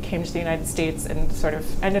she came to the United States and sort of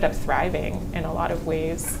ended up thriving in a lot of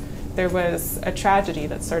ways, there was a tragedy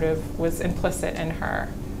that sort of was implicit in her.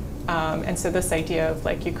 And so this idea of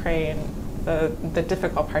Ukraine, the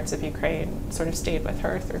difficult parts of Ukraine, sort of stayed with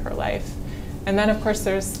her through her life. And then of course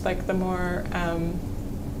there's the more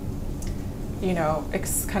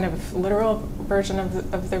kind of literal version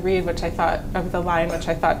of the read, which I thought, of the line, which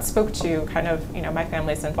I thought spoke to kind of, my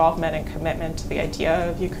family's involvement and commitment to the idea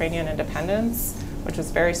of Ukrainian independence, which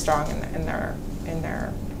was very strong in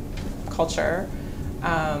their culture.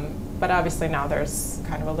 But obviously now there's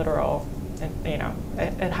kind of a literal,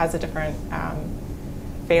 it has a different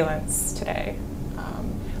valence today.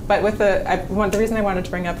 But with the reason I wanted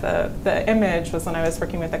to bring up the image was when I was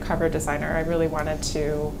working with the cover designer, I really wanted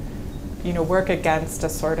to work against a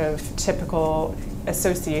sort of typical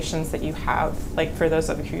associations that you have. For those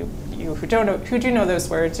of you who do know those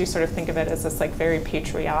words, you sort of think of it as this very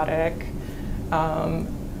patriotic,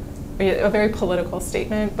 a very political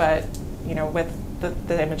statement. But with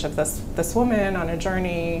the image of this woman on a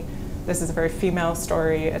journey, this is a very female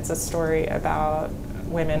story. It's a story about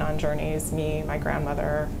women on journeys, me, my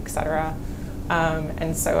grandmother, etc.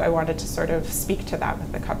 And so I wanted to sort of speak to that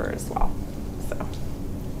with the cover as well. So,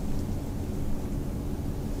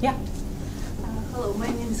 yeah. Hello, my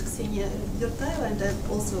name is Ksenia Yurtaeva, and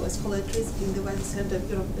I'm also a scholar at risk in the Vital Center of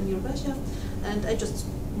Europe and Eurasia. And I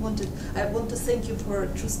want to thank you for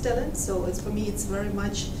truth telling. So for me, it's very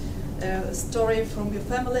much a story from your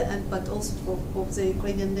family, but also of the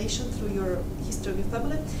Ukrainian nation through your history of your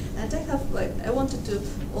family. And I wanted to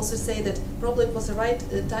also say that probably it was the right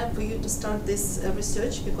time for you to start this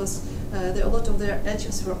research, because a lot of their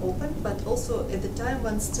archives were open, but also at the time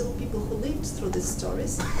when still people who lived through these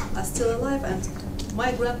stories are still alive. And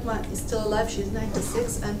my grandma is still alive, she's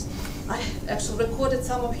 96, and I actually recorded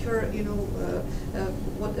some of her,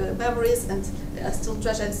 memories, and I still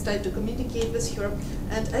try to communicate with her.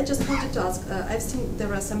 And I just wanted to ask, I've seen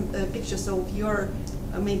there are some pictures of your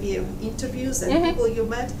maybe interviews and people you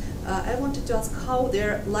met. I wanted to ask how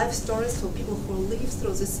their life stories for people who live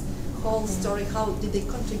through this whole story, how did they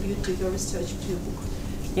contribute to your research, to your book?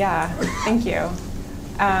 Yeah, thank you.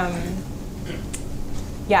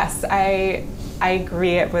 Yes, I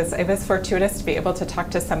agree. It was fortuitous to be able to talk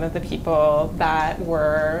to some of the people that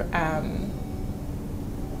were,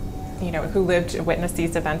 who lived, witnessed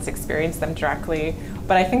these events, experienced them directly.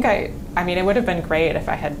 But I think I mean, it would have been great if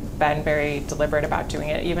I had been very deliberate about doing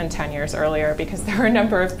it even 10 years earlier, because there were a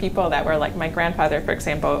number of people that were like my grandfather, for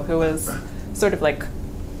example, who was sort of like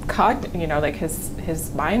like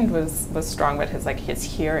his mind was strong, but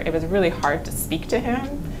it was really hard to speak to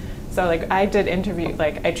him. So I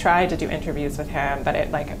tried to do interviews with him, but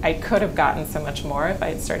I could have gotten so much more if I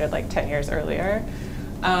had started 10 years earlier.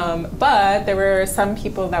 But there were some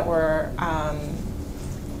people that were,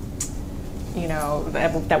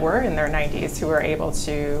 that were in their 90s who were able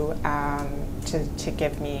to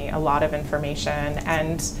give me a lot of information.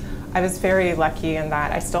 And I was very lucky in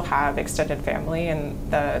that I still have extended family in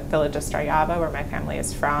the village of Starjava, where my family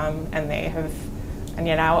is from, and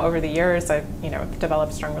now over the years I've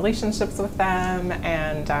developed strong relationships with them,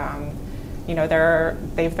 and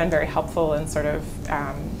they've been very helpful in sort of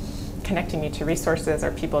connecting me to resources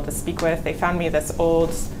or people to speak with. They found me this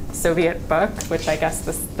old Soviet book, which I guess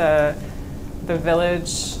the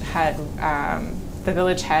village head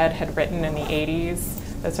had written in the 80s.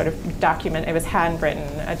 That sort of it was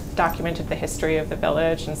handwritten, documented the history of the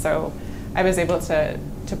village, and so I was able to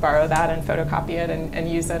borrow that and photocopy it and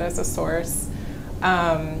use it as a source.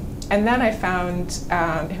 And then I found,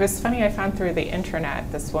 it was funny, I found through the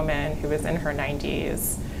internet this woman who was in her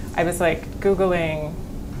 90s. I was Googling,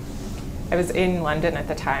 I was in London at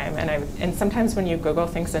the time, and sometimes when you Google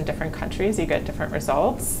things in different countries, you get different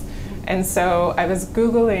results. And so I was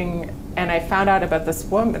Googling, and I found out about this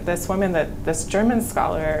woman that this German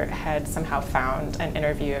scholar had somehow found and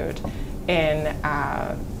interviewed in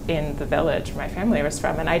the village where my family was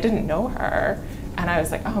from, and I didn't know her. And I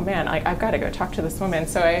was like, oh man, I've got to go talk to this woman.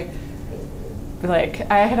 So I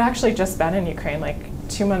had actually just been in Ukraine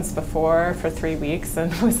 2 months before for 3 weeks,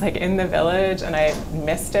 and was in the village, and I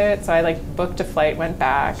missed it. So I booked a flight, went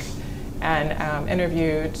back, and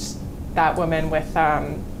interviewed that woman with,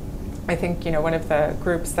 I think one of the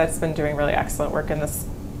groups that's been doing really excellent work in this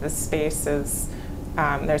space is,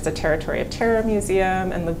 there's a Territory of Terror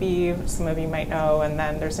Museum in Lviv, some of you might know, and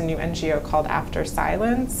then there's a new NGO called After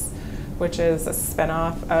Silence, which is a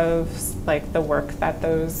spinoff of the work that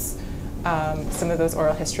some of those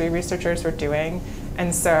oral history researchers were doing.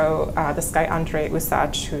 And so this guy Andrei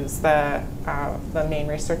Usach, who's the main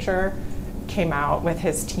researcher, came out with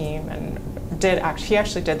his team and he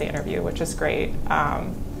actually did the interview, which is great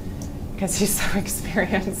because he's so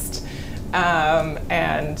experienced.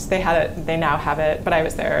 And they now have it, but I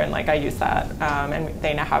was there and I used that, and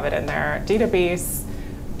they now have it in their database.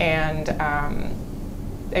 And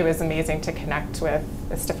it was amazing to connect with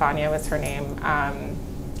Stefania, was her name.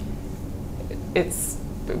 It's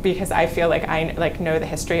because I feel I know the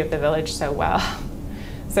history of the village so well.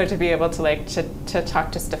 So to be able to to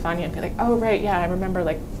talk to Stefania and be oh right, yeah, I remember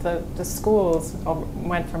the schools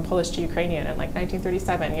went from Polish to Ukrainian in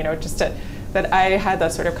 1937. Just that I had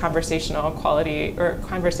that sort of conversational quality or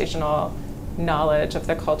conversational knowledge of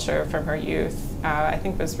the culture from her youth. I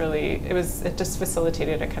think it just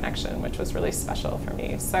facilitated a connection, which was really special for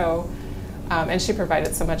me. So, and she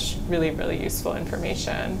provided so much really, really useful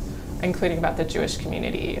information, including about the Jewish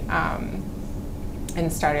community in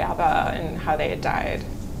Starjava and how they had died.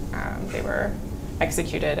 They were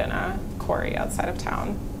executed in a quarry outside of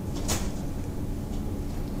town.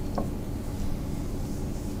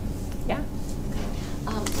 Yeah.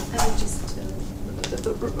 I would just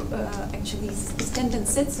actually stand and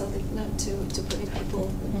sit so that not to prevent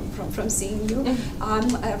people from seeing you.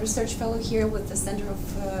 I'm a research fellow here with the Center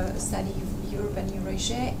of Study Europe and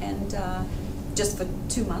Eurasia, and just for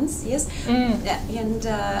 2 months, yes. And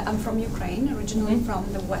I'm from Ukraine, originally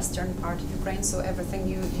from the western part of Ukraine, so everything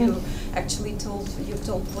you actually told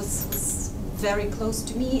was very close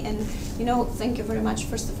to me. And thank you very much,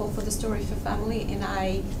 first of all, for the story of your family. And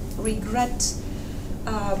I regret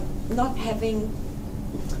not having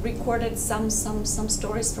recorded some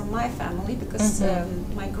stories from my family, because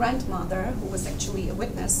my grandmother, who was actually a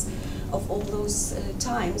witness of all those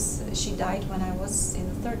times, she died when I was in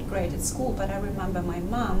 3rd grade at school. But I remember my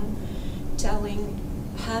mom telling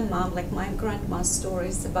her mom, like my grandma's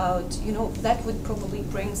stories about, that would probably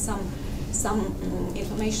bring some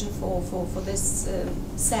information for this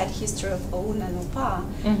sad history of Oun and Upa,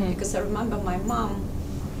 because I remember my mom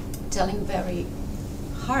telling very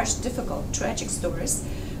harsh, difficult, tragic stories.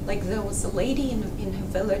 Like there was a lady in her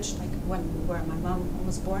village, like where my mom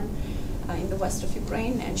was born, in the west of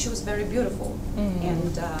Ukraine, and she was very beautiful.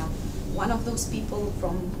 And one of those people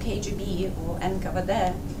from KGB or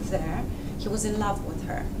NKVD there, he was in love with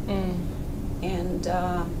her, and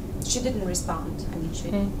she didn't respond. I mean,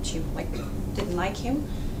 she like didn't like him,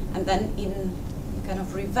 and then in kind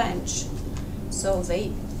of revenge, so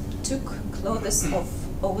they took clothes of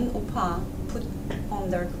Oun Upa, put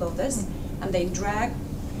on their clothes, and they dragged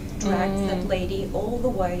that lady all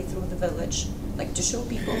the way through the village, like to show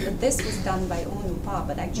people that this was done by Oun Upa,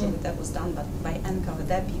 but actually that was done by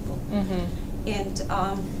NKVD people. And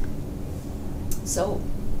so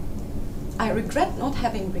I regret not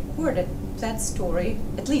having recorded that story,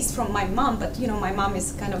 at least from my mom. But my mom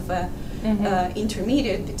is kind of a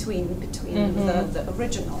intermediate between the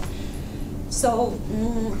original. So.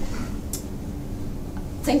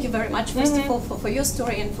 Thank you very much, first of all, for your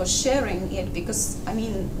story and for sharing it, because I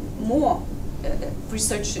mean, more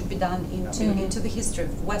research should be done into the history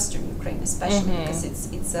of Western Ukraine, especially because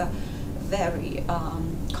it's a very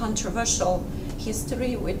controversial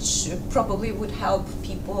history, which probably would help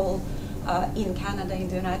people in Canada, in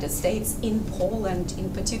the United States, in Poland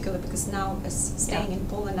in particular, because now, as staying in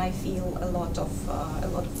Poland, I feel a lot of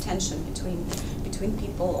tension between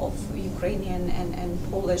people of Ukrainian and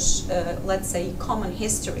Polish, let's say, common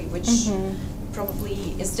history, which probably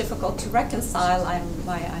is difficult to reconcile. I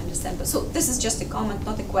understand, but so this is just a comment,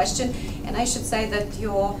 not a question. And I should say that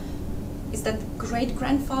is that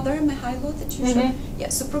great-grandfather Mihailo that you showed? Yeah,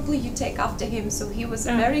 so probably you take after him. So he was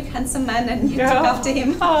a very handsome man, and you took after him.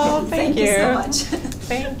 Oh, thank you so much.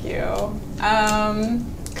 Thank you.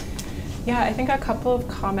 Yeah, I think a couple of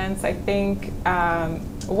comments. I think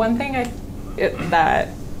one thing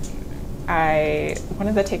one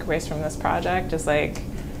of the takeaways from this project is like,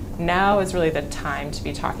 now is really the time to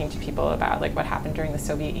be talking to people about like what happened during the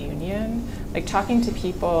Soviet Union, like talking to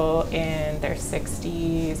people in their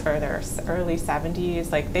 60s or their early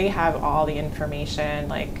 70s, like they have all the information,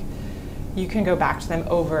 like you can go back to them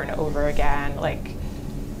over and over again. Like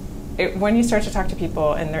when you start to talk to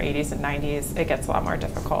people in their 80s and 90s, it gets a lot more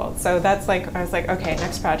difficult. So that's like, I was like, okay,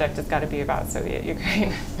 next project has got to be about Soviet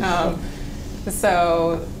Ukraine.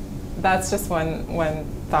 So that's just one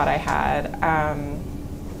thought I had.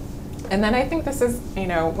 And then I think this is,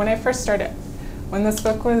 when I first started, when the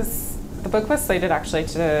book was slated actually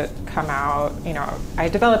to come out, I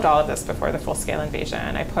developed all of this before the full-scale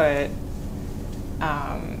invasion. I put,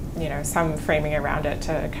 some framing around it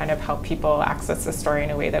to kind of help people access the story in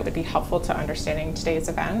a way that would be helpful to understanding today's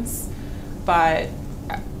events. But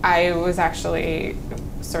I was actually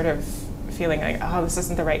sort of feeling like, oh, this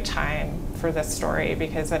isn't the right time for this story,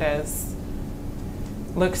 because it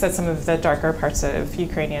looks at some of the darker parts of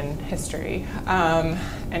Ukrainian history, and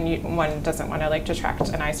one doesn't want to like detract,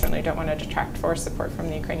 and I certainly don't want to detract for support from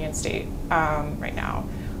the Ukrainian state right now.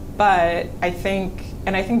 But I think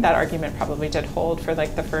that argument probably did hold for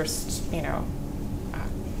like the first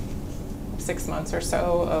 6 months or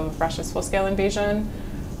so of Russia's full-scale invasion.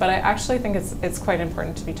 But I actually think it's quite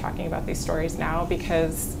important to be talking about these stories now,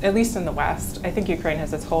 because at least in the West, I think Ukraine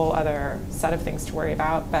has its whole other set of things to worry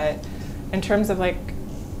about. But in terms of like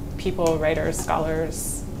people, writers,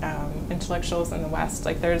 scholars, intellectuals in the West,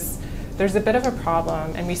 like there's a bit of a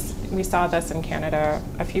problem, and we saw this in Canada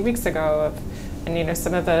a few weeks ago, and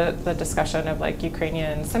some of the discussion of like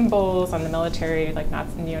Ukrainian symbols on the military, like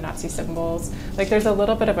neo-Nazi symbols. Like there's a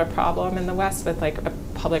little bit of a problem in the West with like a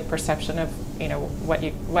public perception of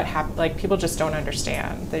what happened. Like people just don't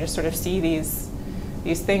understand. They just sort of see these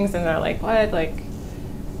things and they're like, what? Like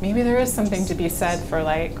maybe there is something to be said for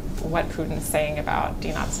like what Putin's saying about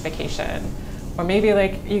denazification, or maybe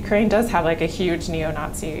like Ukraine does have like a huge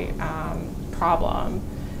neo-Nazi problem.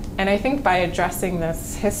 And I think by addressing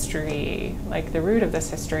this history, like the root of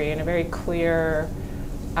this history in a very clear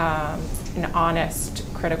an honest,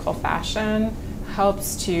 critical fashion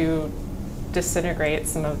helps to disintegrate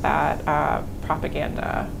some of that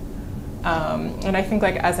propaganda. And I think,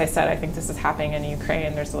 like, as I said, I think this is happening in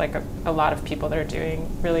Ukraine. There's like a lot of people that are doing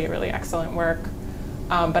really, really excellent work.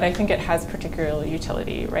 But I think it has particular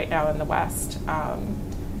utility right now in the West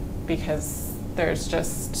because there's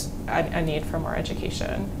just a need for more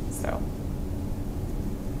education. So.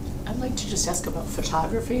 I'd like to just ask about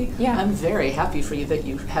photography. Yeah. I'm very happy for you that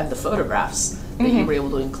you had the photographs that you were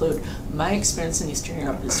able to include. My experience in Eastern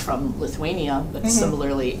Europe is from Lithuania, but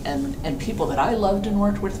similarly, and people that I loved and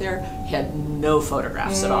worked with there had no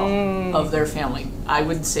photographs at all of their family. I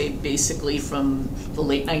would say basically from the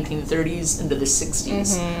late 1930s into the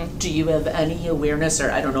 60s. Do you have any awareness,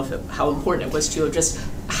 or I don't know if how important it was to you, of just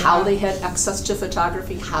how they had access to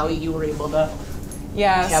photography, how you were able to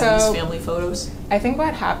have these family photos? I think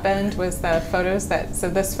what happened was the photos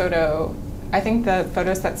this photo, I think the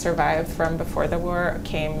photos that survived from before the war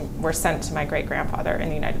were sent to my great-grandfather in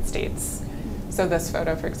the United States. So this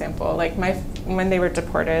photo, for example, like when they were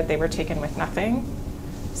deported, they were taken with nothing,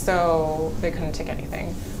 so they couldn't take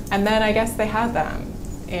anything. And then I guess they had them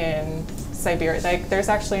in Siberia. Like there's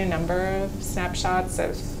actually a number of snapshots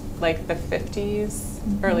of like the 50s,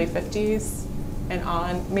 early 50s, and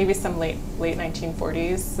on, maybe some late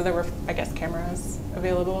 1940s. So there were, I guess, cameras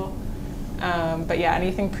available. But yeah,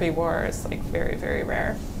 anything pre-war is like very, very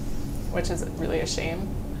rare, which is really a shame.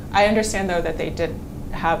 I understand though that they did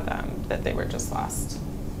have them, that they were just lost.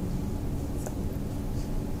 So.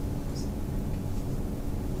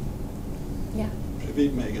 Yeah.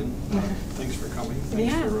 David, Megan, thanks for coming.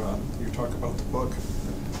 Thanks for your talk about the book.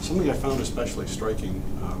 Something I found especially striking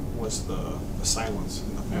was the silence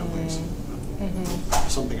in the families.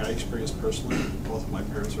 Something I experienced personally. Both of my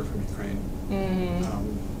parents are from Ukraine.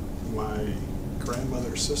 My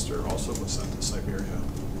grandmother's sister also was sent to Siberia.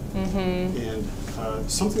 And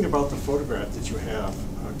something about the photograph that you have,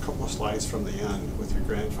 a couple of slides from the end with your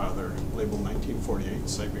grandfather, labeled 1948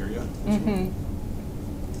 Siberia.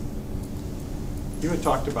 You had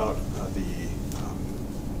talked about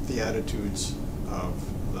the attitudes of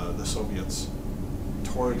the Soviets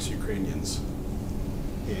towards Ukrainians.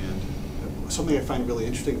 And something I find really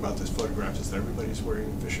interesting about this photograph is that everybody's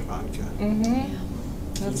wearing vyshyvanka.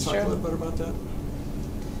 Can you talk a little bit about that?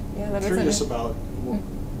 Yeah, that I'm curious about,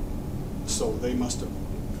 so they must have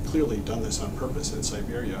clearly done this on purpose in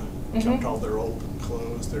Siberia, kept all their old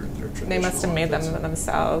clothes, their traditional They must have made them outfits.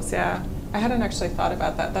 themselves, yeah. I hadn't actually thought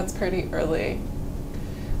about that. That's pretty early.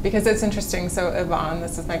 Because it's interesting, so Ivan,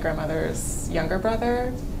 this is my grandmother's younger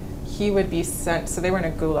brother, he would be sent, so they were in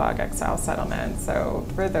a Gulag exile settlement. So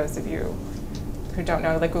for those of you who don't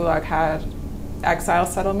know, the Gulag had exile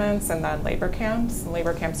settlements and then labor camps.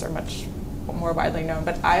 Labor camps are much more widely known,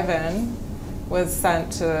 but Ivan was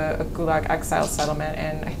sent to a Gulag exile settlement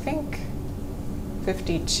in, I think,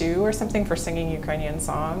 52 or something for singing Ukrainian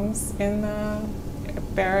songs in the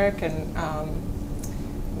barrack and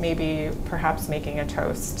maybe perhaps making a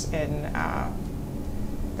toast in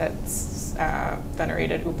that's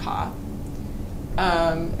venerated upa.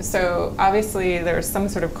 So obviously there's some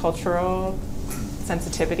sort of cultural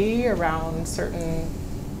sensitivity around certain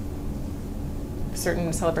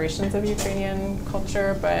celebrations of Ukrainian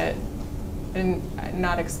culture, but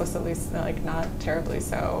not explicitly, like not terribly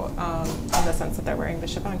so, in the sense that they're wearing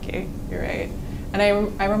vyshyvanki. You're right. And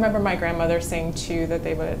I remember my grandmother saying too that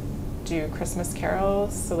they would do Christmas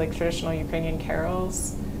carols, so like traditional Ukrainian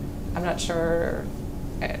carols. I'm not sure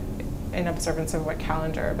in observance of what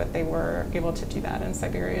calendar, but they were able to do that in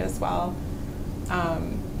Siberia as well.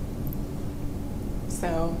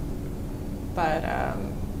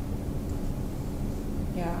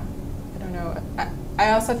 Yeah, I don't know.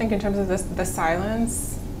 I also think in terms of this, the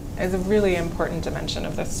silence is a really important dimension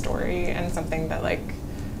of this story, and something that like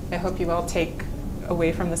I hope you all take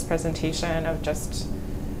away from this presentation of just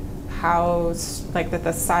how like that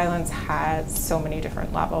the silence had so many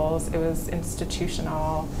different levels. It was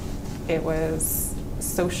institutional, it was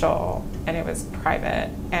social, and it was private,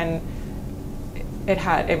 and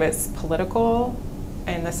it was political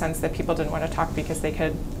in the sense that people didn't want to talk because they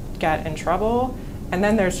could get in trouble. And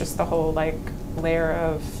then there's just the whole like layer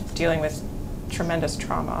of dealing with tremendous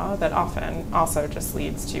trauma that often also just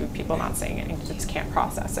leads to people not saying anything, just can't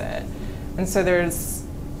process it. And so there's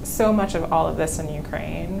so much of all of this in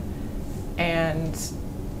Ukraine, and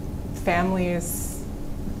families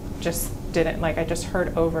just didn't, like I just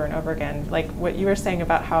heard over and over again, like what you were saying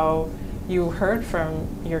about how you heard from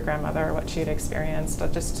your grandmother what she had experienced,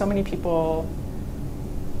 but just so many people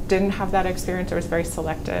didn't have that experience. It was very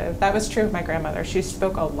selective. That was true of my grandmother. She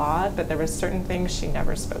spoke a lot, but there was certain things she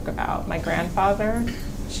never spoke about. My grandfather,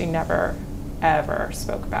 She never, ever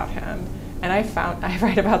spoke about him. And I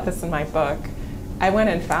write about this in my book. I went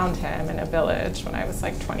and found him in a village when I was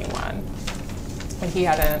like 21, and he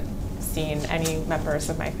hadn't seen any members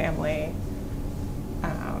of my family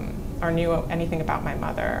or knew anything about my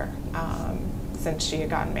mother since she had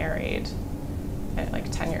gotten married at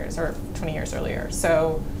like 10 years or 20 years earlier.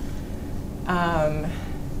 So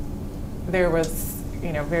there was,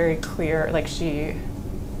 very clear,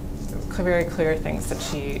 very clear things that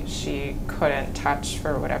she couldn't touch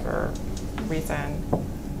for whatever reason.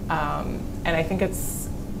 And I think it's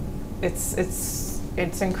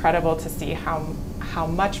incredible to see how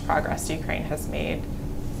much progress Ukraine has made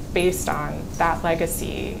based on that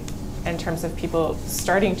legacy in terms of people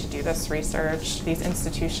starting to do this research, these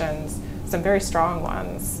institutions, some very strong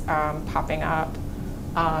ones popping up,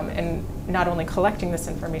 and not only collecting this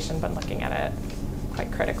information, but looking at it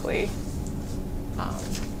quite critically.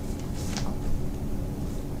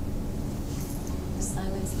 The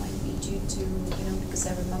silence might be due to, because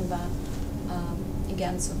I remember,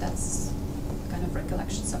 again, so that's kind of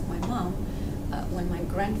recollections of my mom, when my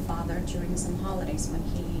grandfather, during some holidays, when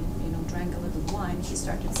he, drank a little wine, he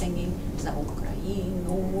started singing, "За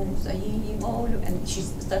Україну, за її волю," and she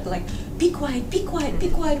started like, "Be quiet, be quiet, be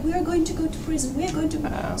quiet, we are going to go to prison, we are going to..."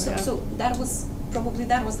 So that was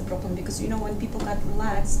the problem, because, when people got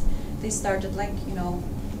relaxed, they started like,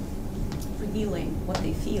 revealing what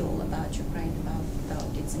they feel about Ukraine, about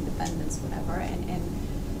its independence, whatever, and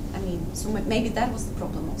I mean, so maybe that was the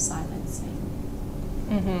problem of silencing.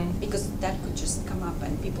 Mm-hmm. Because that could just come up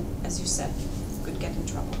and people, as you said, could get in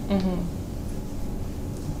trouble. Mm-hmm.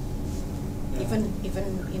 Even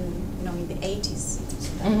in the 80s.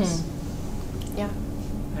 So that was, yeah.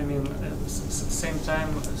 I mean, at the same time,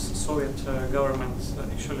 Soviet government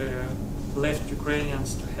actually left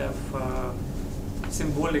Ukrainians to have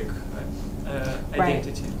symbolic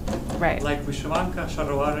identity. Right. Like vyshyvanka,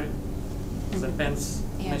 sharovary, the pants,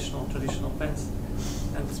 Yeah. national traditional pants.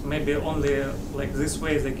 And maybe only like this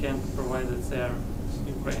way they can provide that they're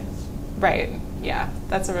Ukrainians. Right. Yeah.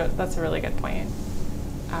 That's a really good point.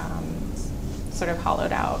 Sort of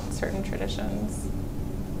hollowed out certain traditions.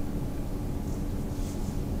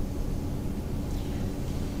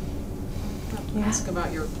 Yeah. Ask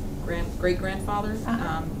about your great-grandfather.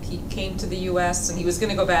 Uh-huh. He came to the U.S. and he was going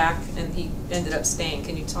to go back, and he ended up staying.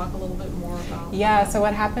 Can you talk a little bit more about? Yeah. So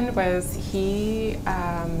what happened was he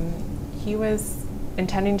was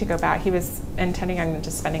intending to go back. He was intending on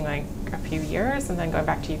just spending like a few years and then going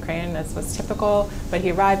back to Ukraine, as was typical. But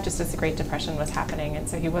he arrived just as the Great Depression was happening, and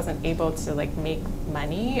so he wasn't able to like make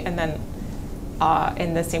money, and then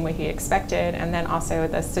in the same way he expected. And then also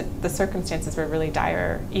the circumstances were really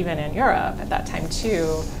dire, even in Europe at that time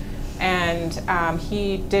too. And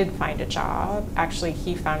he did find a job. Actually,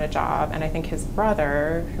 he found a job, and I think his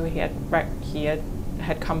brother, who he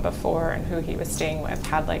had come before and who he was staying with,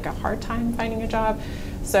 had like a hard time finding a job.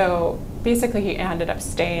 So basically he ended up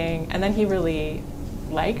staying, and then he really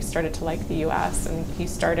started to like the US, and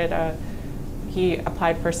he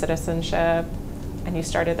applied for citizenship, and he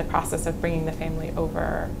started the process of bringing the family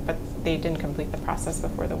over, but they didn't complete the process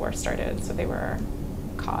before the war started, so they were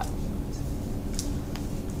caught.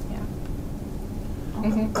 Yeah. How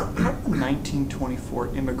do 1924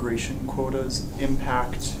 immigration quotas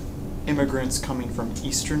impact immigrants coming from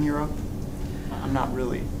Eastern Europe? I'm not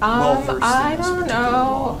really well versed in this particular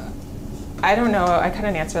law. I don't know. I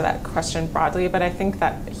couldn't answer that question broadly, but I think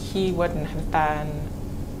that he wouldn't have been,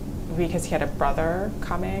 because he had a brother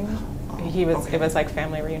coming. It was like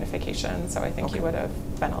family reunification, so I think he would have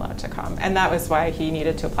been allowed to come, and that was why he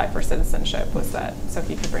needed to apply for citizenship, was that so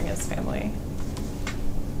he could bring his family.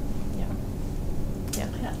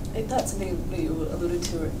 I thought something you alluded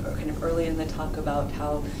to kind of early in the talk about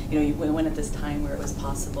how, you went at this time where it was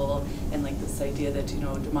possible, and like this idea that,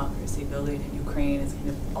 democracy building in Ukraine is kind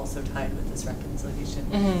of also tied with this reconciliation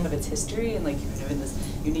of its history, and like you're kind of in this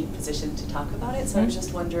unique position to talk about it. So I was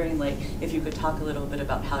just wondering, like, if you could talk a little bit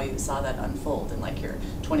about how you saw that unfold in like your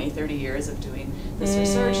 20, 30 years of doing this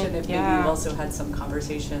research, and if maybe you also had some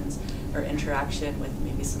conversations or interaction with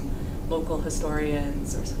maybe some local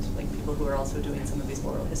historians or like people who are also doing some of these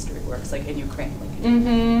oral history works, like in Ukraine. Like, can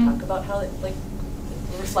you talk about how it like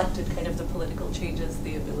reflected kind of the political changes,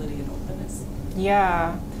 the ability and openness?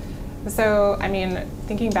 Yeah. So, I mean,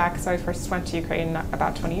 thinking back, so I first went to Ukraine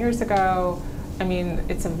about 20 years ago. I mean,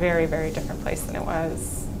 it's a very, very different place than it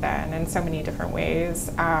was then in so many different ways.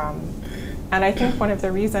 And I think one of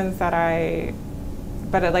the reasons that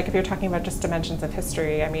but like if you're talking about just dimensions of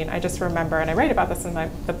history, I mean, I just remember, and I write about this in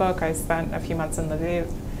the book, I spent a few months in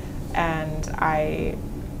Lviv, and I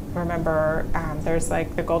remember there's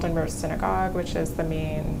like the Golden Rose Synagogue, which is the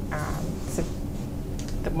main,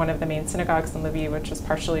 one of the main synagogues in Lviv, which was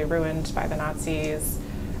partially ruined by the Nazis.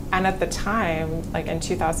 And at the time, like in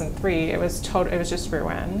 2003, it was just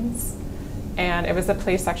ruins. And it was a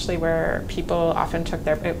place actually where people often took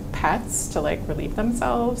their pets to like relieve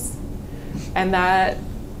themselves. And that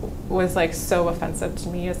was like so offensive to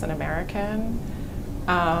me as an American.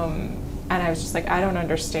 And I was just like, I don't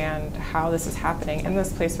understand how this is happening in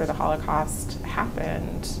this place where the Holocaust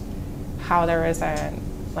happened, how there isn't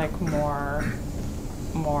like more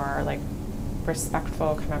like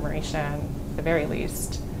respectful commemoration at the very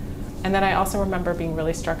least. And then I also remember being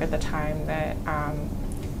really struck at the time that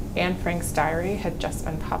Anne Frank's diary had just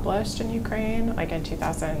been published in Ukraine, like in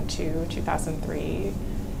 2002, 2003.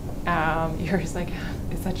 You're just like,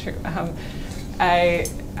 is that true?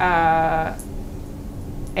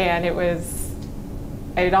 And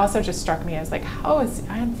it also just struck me as like, how is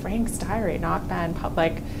Anne Frank's diary not been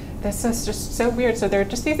like, this is just so weird. So there are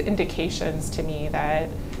just these indications to me that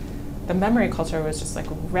the memory culture was just like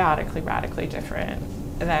radically different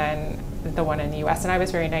than the one in the US. And I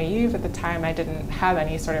was very naive at the time. I didn't have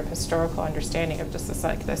any sort of historical understanding of just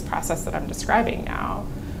this process that I'm describing now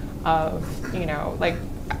of, like,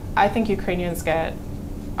 I think Ukrainians get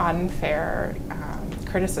unfair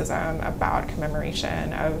criticism about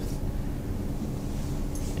commemoration of,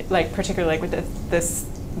 like, particularly like with this,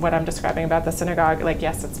 what I'm describing about the synagogue, like,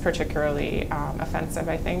 yes, it's particularly offensive,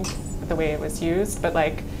 I think, the way it was used, but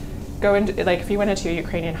like, if you went into a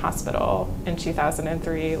Ukrainian hospital in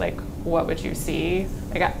 2003, like, what would you see?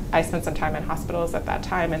 Like, I spent some time in hospitals at that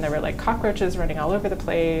time, and there were like cockroaches running all over the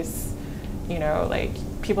place, like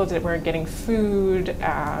people weren't getting food.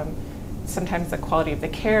 Sometimes the quality of the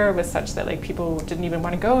care was such that like people didn't even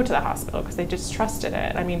want to go to the hospital because they distrusted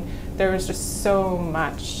it. I mean, there was just so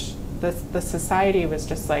much, the society was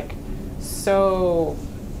just like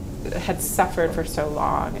had suffered for so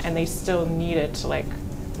long, and they still needed to like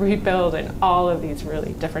rebuild in all of these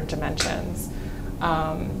really different dimensions.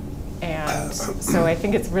 And so I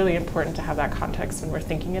think it's really important to have that context when we're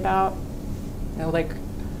thinking about, like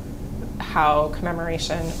how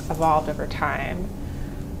commemoration evolved over time,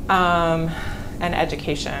 and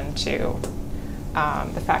education too.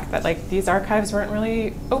 The fact that like these archives weren't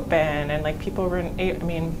really open, and like people weren't,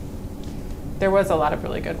 there was a lot of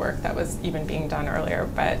really good work that was even being done earlier,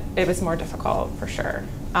 but it was more difficult for sure.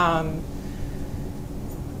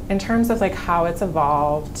 In terms of like how it's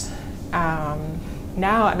evolved,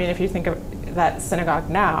 now, if you think of that synagogue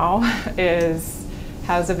now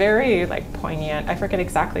has a very like poignant, I forget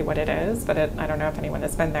exactly what it is, but I don't know if anyone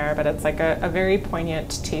has been there, but it's like a very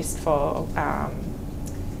poignant, tasteful, I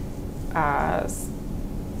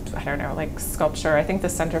don't know, like sculpture. I think the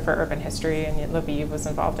Center for Urban History in Lviv was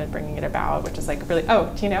involved in bringing it about, which is like really,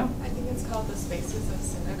 do you know? I think it's called The Spaces of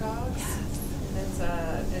Synagogues. Yes. It's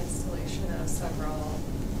an installation of several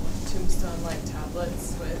tombstone-like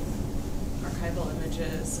tablets with archival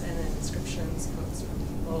images and then inscriptions, quotes from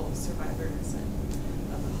people, survivors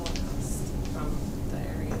of the Holocaust from the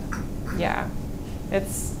area. Yeah,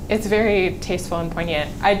 it's very tasteful and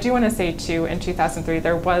poignant. I do want to say too, in 2003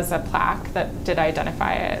 there was a plaque that did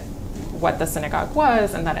identify what the synagogue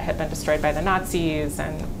was, and that it had been destroyed by the Nazis,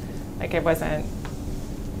 and like it wasn't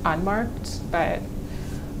unmarked, but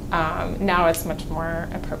now it's much more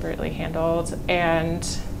appropriately handled. And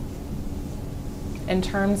in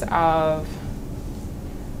terms of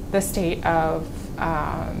the state of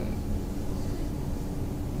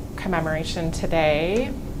commemoration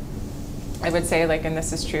today, I would say, like, and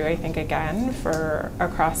this is true, I think, again, for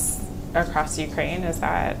across Ukraine, is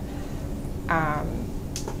that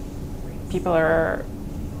people are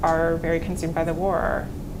very consumed by the war,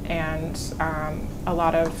 and a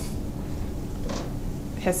lot of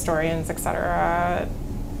historians, et cetera,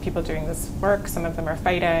 people doing this work, some of them are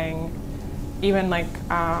fighting. Even like,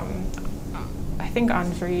 I think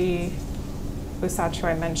Andriy Usach, who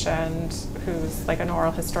I mentioned, who's like an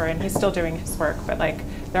oral historian, he's still doing his work, but like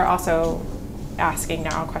they're also asking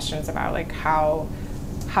now questions about like how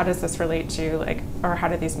does this relate to like, or how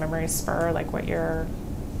do these memories spur like what is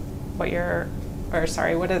your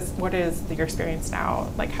experience now?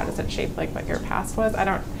 Like how does it shape like what your past was? I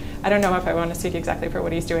don't know if I want to speak exactly for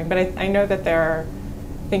what he's doing, but I know that they're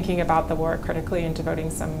thinking about the war critically and devoting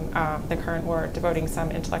some, the current war, devoting some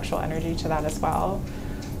intellectual energy to that as well.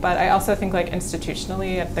 But I also think like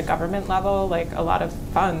institutionally at the government level, like a lot of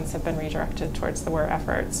funds have been redirected towards the war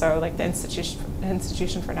effort. So like the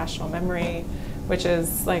Institution for National Memory, which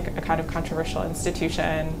is like a kind of controversial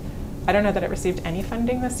institution, I don't know that it received any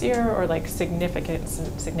funding this year, or like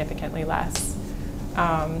significantly less.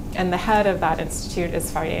 And the head of that institute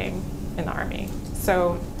is fighting in the army.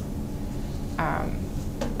 So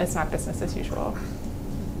it's not business as usual.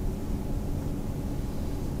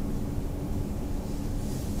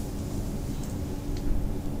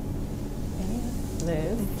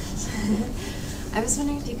 Liz? I was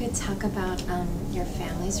wondering if you could talk about your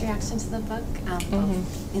family's reaction to the book,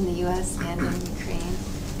 both in the U.S. and in Ukraine.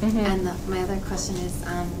 And my other question is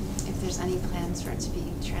if there's any plans for it to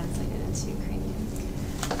be translated into Ukrainian.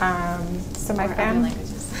 So my or other family,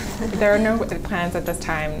 languages. there are no plans at this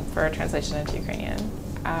time for a translation into Ukrainian.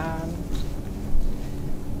 I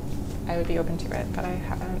would be open to it, but I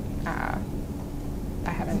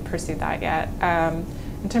haven't pursued that yet.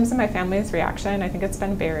 In terms of my family's reaction, I think it's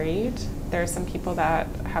been varied. There are some people that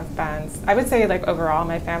have been, I would say like overall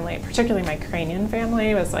my family, particularly my Ukrainian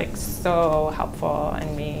family, was like so helpful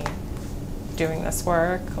in me doing this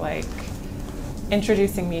work, like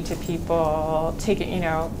introducing me to people,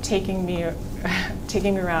 taking me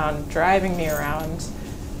around, driving me around.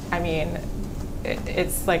 I mean,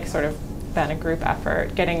 it's like sort of been a group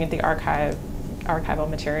effort, getting the archival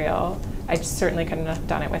material. I certainly couldn't have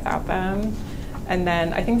done it without them. And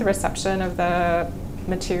then I think the reception of the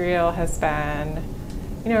material has been,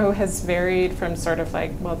 has varied from sort of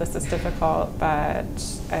like, well, this is difficult, but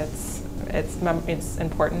it's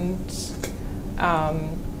important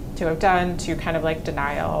to have done, to kind of like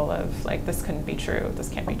denial of like, this couldn't be true, this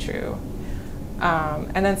can't be true.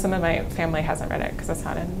 And then some of my family hasn't read it because it's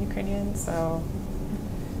not in Ukrainian, so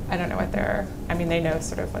I don't know what they know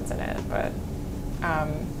sort of what's in it,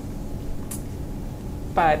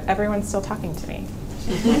 but everyone's still talking to me.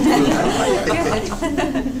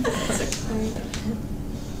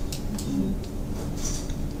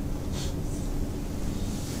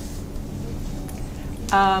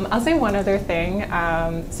 I'll say one other thing.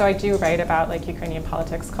 So I do write about like Ukrainian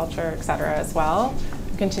politics, culture, et cetera, as well.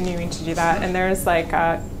 I'm continuing to do that. And there's like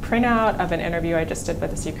a printout of an interview I just did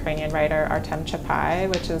with this Ukrainian writer, Artem Chapai,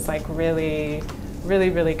 which is like really, really,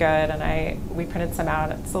 really good. And we printed some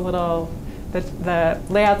out. It's a little, the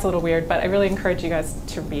layout's a little weird, but I really encourage you guys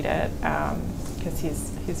to read it because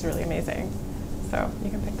he's really amazing. So you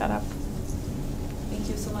can pick that up. Thank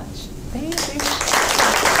you so much. Thank you.